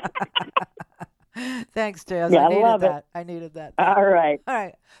 Thanks, Jazz. Yeah, I needed love that. it. I needed that. All right. All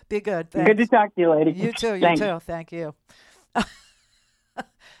right. Be good. Thanks. Good to talk to you, lady. You too. You Thanks. too. Thank you.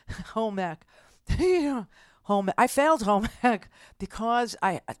 Home ec. Home. I failed home ec because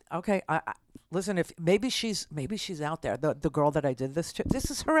I listen. If maybe she's out there. The girl that I did this to.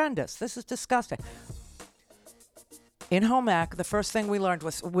 This is horrendous. This is disgusting. In home ec, the first thing we were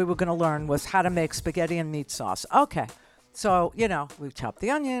going to learn was how to make spaghetti and meat sauce. Okay. So, we chop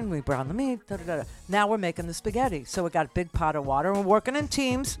the onion, we brown the meat, Now we're making the spaghetti. So we got a big pot of water. We're working in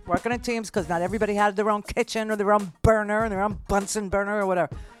teams because not everybody had their own kitchen or their own burner, their own Bunsen burner or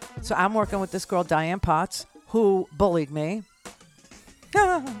whatever. So I'm working with this girl, Diane Potts, who bullied me.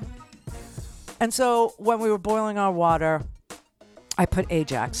 And so when we were boiling our water, I put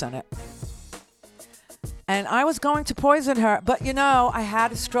Ajax in it. And I was going to poison her, but I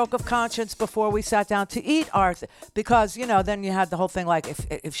had a stroke of conscience before we sat down to eat because then you had the whole thing like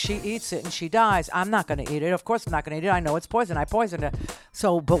if she eats it and she dies, I'm not going to eat it. Of course I'm not going to eat it. I know it's poison. I poisoned it.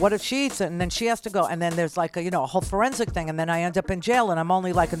 So, but what if she eats it and then she has to go? And then there's like a whole forensic thing, and then I end up in jail, and I'm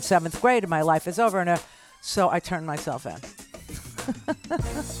only like in 7th grade, and my life is over. And so I turned myself in.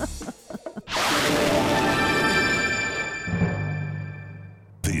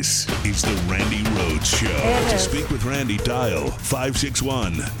 This is the Randi Rhodes Show. To speak with Randi, dial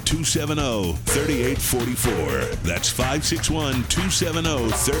 561-270-3844. That's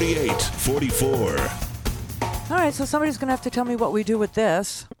 561-270-3844. All right, so somebody's going to have to tell me what we do with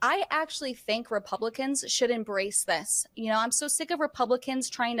this. I actually think Republicans should embrace this. I'm so sick of Republicans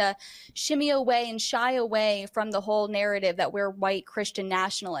trying to shimmy away and shy away from the whole narrative that we're white Christian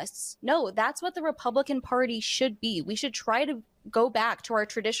nationalists. No, that's what the Republican Party should be. We should try to go back to our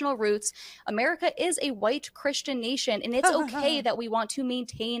traditional roots. America is a white Christian nation, and it's okay that we want to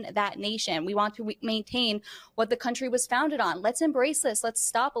maintain that nation. We want to maintain what the country was founded on. Let's embrace this. Let's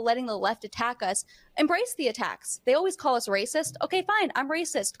stop letting the left attack us. Embrace the attacks. They always call us racist. Okay, fine. I'm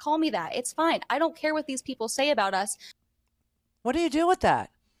racist. Call me that. It's fine. I don't care what these people say about us. What do you do with that?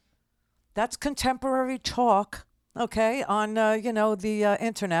 That's contemporary talk, okay, on, the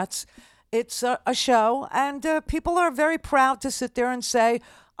internets. It's a show, and people are very proud to sit there and say,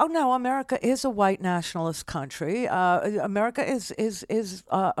 oh, no, America is a white nationalist country. America is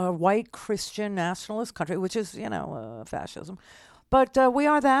a white Christian nationalist country, which is, fascism. But we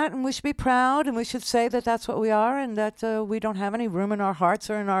are that, and we should be proud, and we should say that that's what we are, and that we don't have any room in our hearts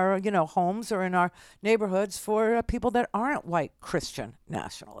or in our, homes or in our neighborhoods for people that aren't white Christian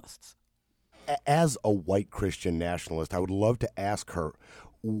nationalists. As a white Christian nationalist, I would love to ask her,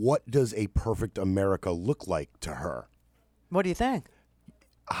 what does a perfect America look like to her? What do you think?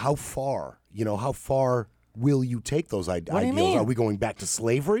 How far? How far will you take those ideals? What do you mean? Are we going back to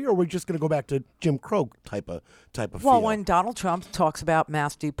slavery, or are we just going to go back to Jim Crow type of Well, feel? when Donald Trump talks about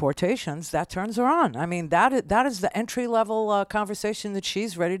mass deportations, that turns her on. I mean, that is the entry-level conversation that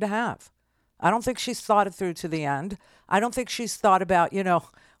she's ready to have. I don't think she's thought it through to the end. I don't think she's thought about,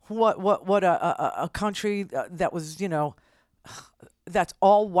 what a country that was, that's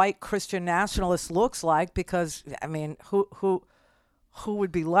all white Christian nationalists looks like, because I mean, who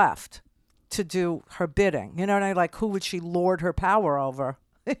would be left to do her bidding? And who would she lord her power over?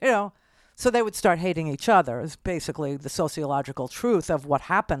 So they would start hating each other is basically the sociological truth of what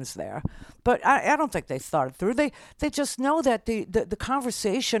happens there. But I don't think they thought it through. They just know that the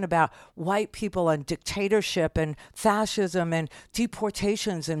conversation about white people and dictatorship and fascism and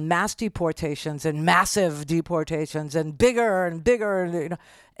deportations and mass deportations and massive deportations and bigger,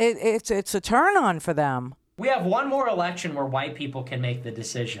 it's a turn on for them. We have one more election where white people can make the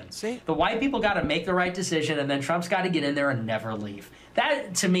decision. See? The white people got to make the right decision, and then Trump's got to get in there and never leave.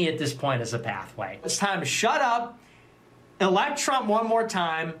 That, to me, at this point, is a pathway. It's time to shut up, elect Trump one more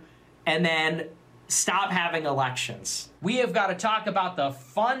time, and then stop having elections. We have got to talk about the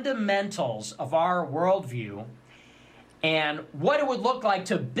fundamentals of our worldview and what it would look like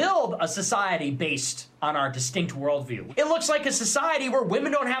to build a society based on our distinct worldview. It looks like a society where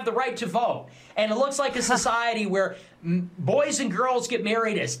women don't have the right to vote. And it looks like a society where boys and girls get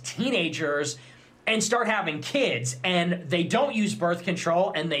married as teenagers and start having kids, and they don't use birth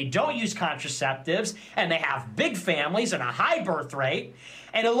control, and they don't use contraceptives, and they have big families and a high birth rate.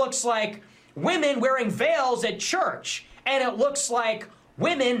 And it looks like women wearing veils at church. And it looks like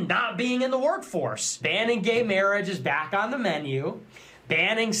women not being in the workforce. Banning gay marriage is back on the menu.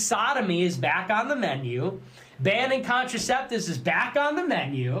 Banning sodomy is back on the menu. Banning contraceptives is back on the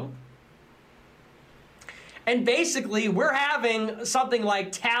menu. And basically, we're having something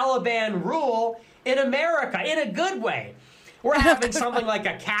like Taliban rule in America, in a good way. We're having something like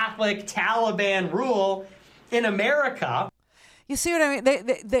a Catholic Taliban rule in America. You see what I mean?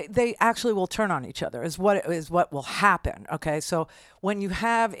 They actually will turn on each other is what will happen. Okay, so when you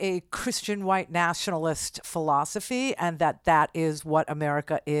have a Christian white nationalist philosophy, and that is what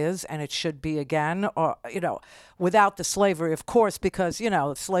America is, and it should be again, or without the slavery, of course, because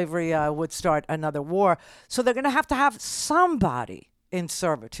slavery would start another war. So they're going to have somebody in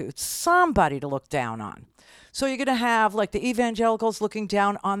servitude, somebody to look down on. So you're going to have like the evangelicals looking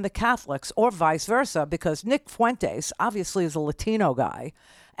down on the Catholics, or vice versa, because Nick Fuentes obviously is a Latino guy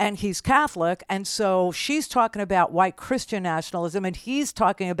and he's Catholic. And so she's talking about white Christian nationalism, and he's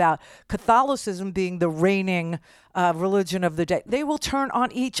talking about Catholicism being the reigning religion of the day. They will turn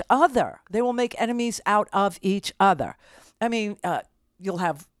on each other. They will make enemies out of each other. I mean, you'll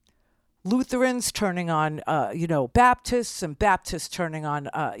have Lutherans turning on, Baptists, and Baptists turning on,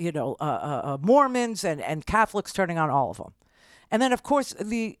 Mormons, and Catholics turning on all of them. And then, of course,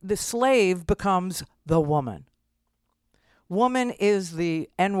 the slave becomes the woman. Woman is the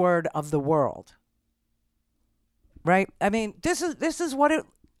N-word of the world, right? I mean, this is what it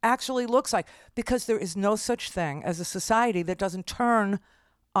actually looks like, because there is no such thing as a society that doesn't turn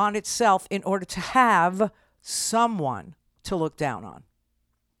on itself in order to have someone to look down on.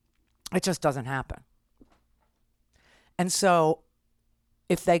 It just doesn't happen. And so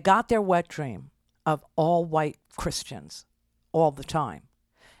if they got their wet dream of all white Christians all the time,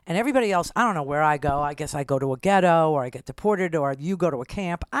 and everybody else, I don't know where I go. I guess I go to a ghetto, or I get deported, or you go to a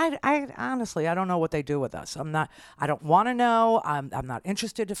camp. I honestly, I don't know what they do with us. I don't want to know. I'm not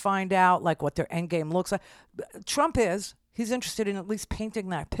interested to find out like what their end game looks like. Trump he's interested in at least painting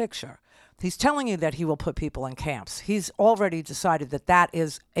that picture. He's telling you that he will put people in camps. He's already decided that that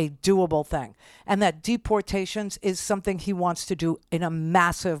is a doable thing, and that deportations is something he wants to do in a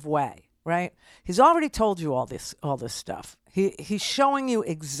massive way, right? He's already told you all this stuff. He's showing you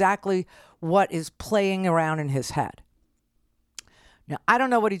exactly what is playing around in his head. Now, I don't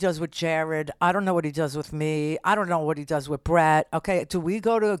know what he does with Jared. I don't know what he does with me. I don't know what he does with Brett. Okay, do we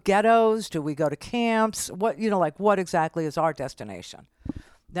go to ghettos? Do we go to camps? What exactly is our destination?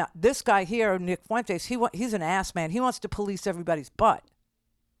 Now, this guy here, Nick Fuentes, he's an ass man. He wants to police everybody's butt.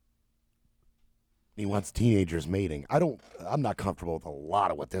 He wants teenagers mating. I'm not comfortable with a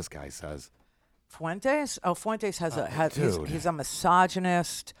lot of what this guy says. Fuentes? Oh, Fuentes he's a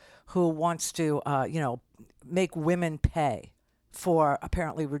misogynist who wants to, make women pay for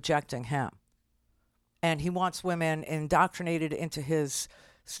apparently rejecting him. And he wants women indoctrinated into his,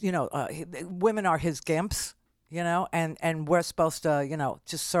 women are his gimps. And we're supposed to,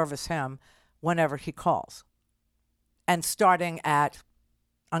 just service him whenever he calls. And starting at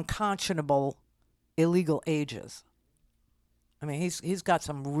unconscionable, illegal ages. I mean, he's got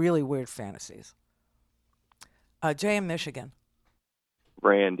some really weird fantasies. Jay in Michigan.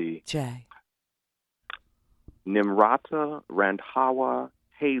 Randy. Jay. Nimrata Randhawa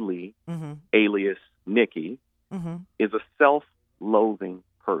Haley, Mm-hmm. alias Nikki, Mm-hmm. is a self-loathing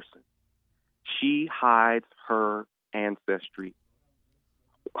person. She hides her ancestry.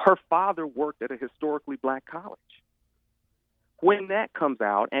 Her father worked at a historically black college. When that comes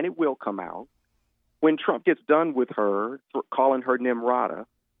out, and it will come out, when Trump gets done with her for calling her Nimrata,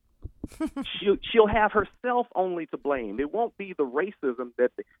 she'll have herself only to blame. It won't be the racism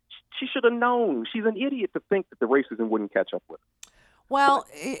that she should have known. She's an idiot to think that the racism wouldn't catch up with her. Well,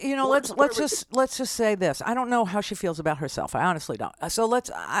 let's just say this. I don't know how she feels about herself. I honestly don't. So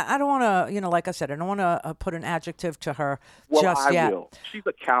I don't want to, like I said, I don't want to put an adjective to her just yet. Will. She's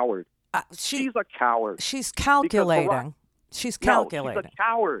a coward. She's a coward. She's calculating. She's calculating. No, she's a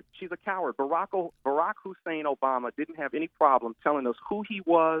coward. She's a coward. Barack Hussein Obama didn't have any problem telling us who he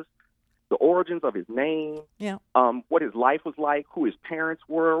was, the origins of his name, what his life was like, who his parents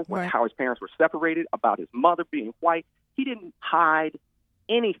were, how his parents were separated, about his mother being white. He didn't hide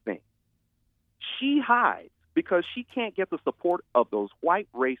anything. She hides because she can't get the support of those white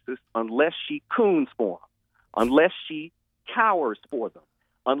racists unless she coons for them, unless she cowers for them,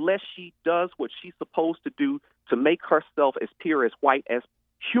 unless she does what she's supposed to do to make herself as pure as white as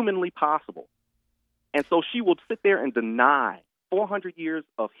humanly possible. And so she will sit there and deny 400 years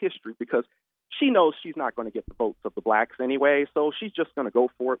of history because she knows she's not going to get the votes of the blacks anyway, so she's just going to go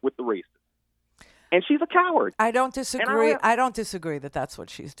for it with the racists. And she's a coward. I don't disagree. I don't disagree that that's what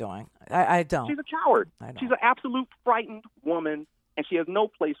she's doing. I don't. She's a coward. She's an absolute frightened woman, and she has no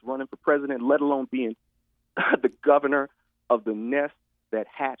place running for president, let alone being the governor of the nest that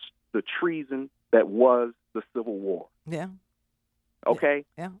hatched the treason that was the Civil War. Yeah. Okay?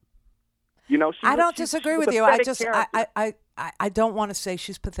 Yeah. I don't disagree with you. I don't want to say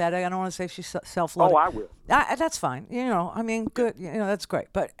she's pathetic. I don't want to say she's self-loathing. Oh, I will. That's fine. Good. That's great.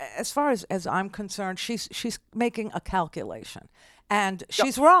 But as far as I'm concerned, she's making a calculation, and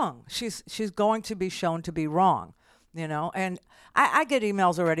she's wrong. She's going to be shown to be wrong. And I get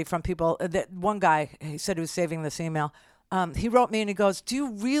emails already from people. That one guy, he said he was saving this email. He wrote me and he goes, "Do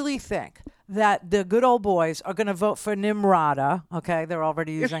you really think that the good old boys are going to vote for Nimrata?" Okay, they're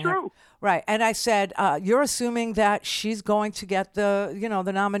already using her. Right. And I said, "You're assuming that she's going to get the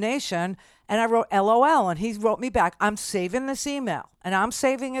nomination." And I wrote LOL, and he wrote me back, "I'm saving this email, and I'm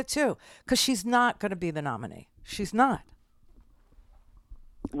saving it too, because she's not going to be the nominee. She's not."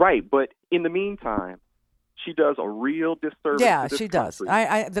 Right, but in the meantime, she does a real disservice. Yeah, to this she does.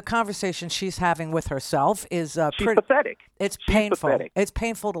 country. The conversation she's having with herself is She's pathetic. It's painful. It's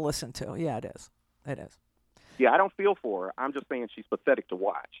painful to listen to. Yeah, it is. It is. Yeah, I don't feel for her. I'm just saying she's pathetic to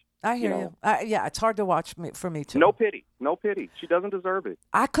watch. I hear you. Yeah, it's hard to watch for me too. No pity. She doesn't deserve it.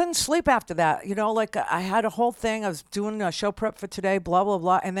 I couldn't sleep after that. Like I had a whole thing. I was doing a show prep for today, blah, blah,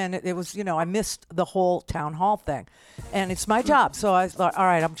 blah. And then it was, I missed the whole town hall thing. And it's my job. So I thought, all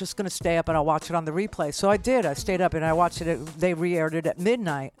right, I'm just going to stay up and I'll watch it on the replay. So I did. I stayed up and I watched it. They re-aired it at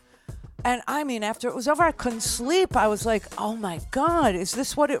midnight. And I mean, after it was over, I couldn't sleep. I was like, oh my God, is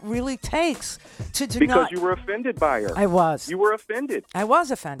this what it really takes to do Because you were offended by her. I was. You were offended. I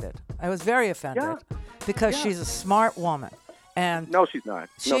was offended. I was very offended because she's a smart woman. And no, she's not.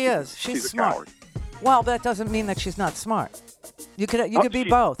 She is. She's smart. A coward. Well, that doesn't mean that she's not smart. You could be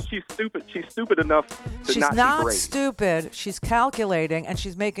both. She's stupid. She's stupid enough to she's not be great. Stupid. She's calculating, and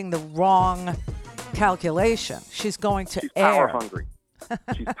she's making the wrong calculation. She's going to she's err. Power hungry.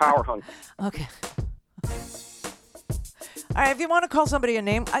 She's power hungry. Okay. All right, if you want to call somebody a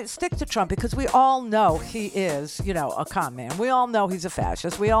name, stick to Trump because we all know he is, a con man. We all know he's a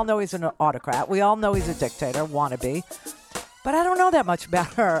fascist. We all know he's an autocrat. We all know he's a dictator, wannabe. But I don't know that much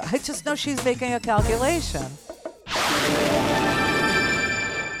about her. I just know she's making a calculation.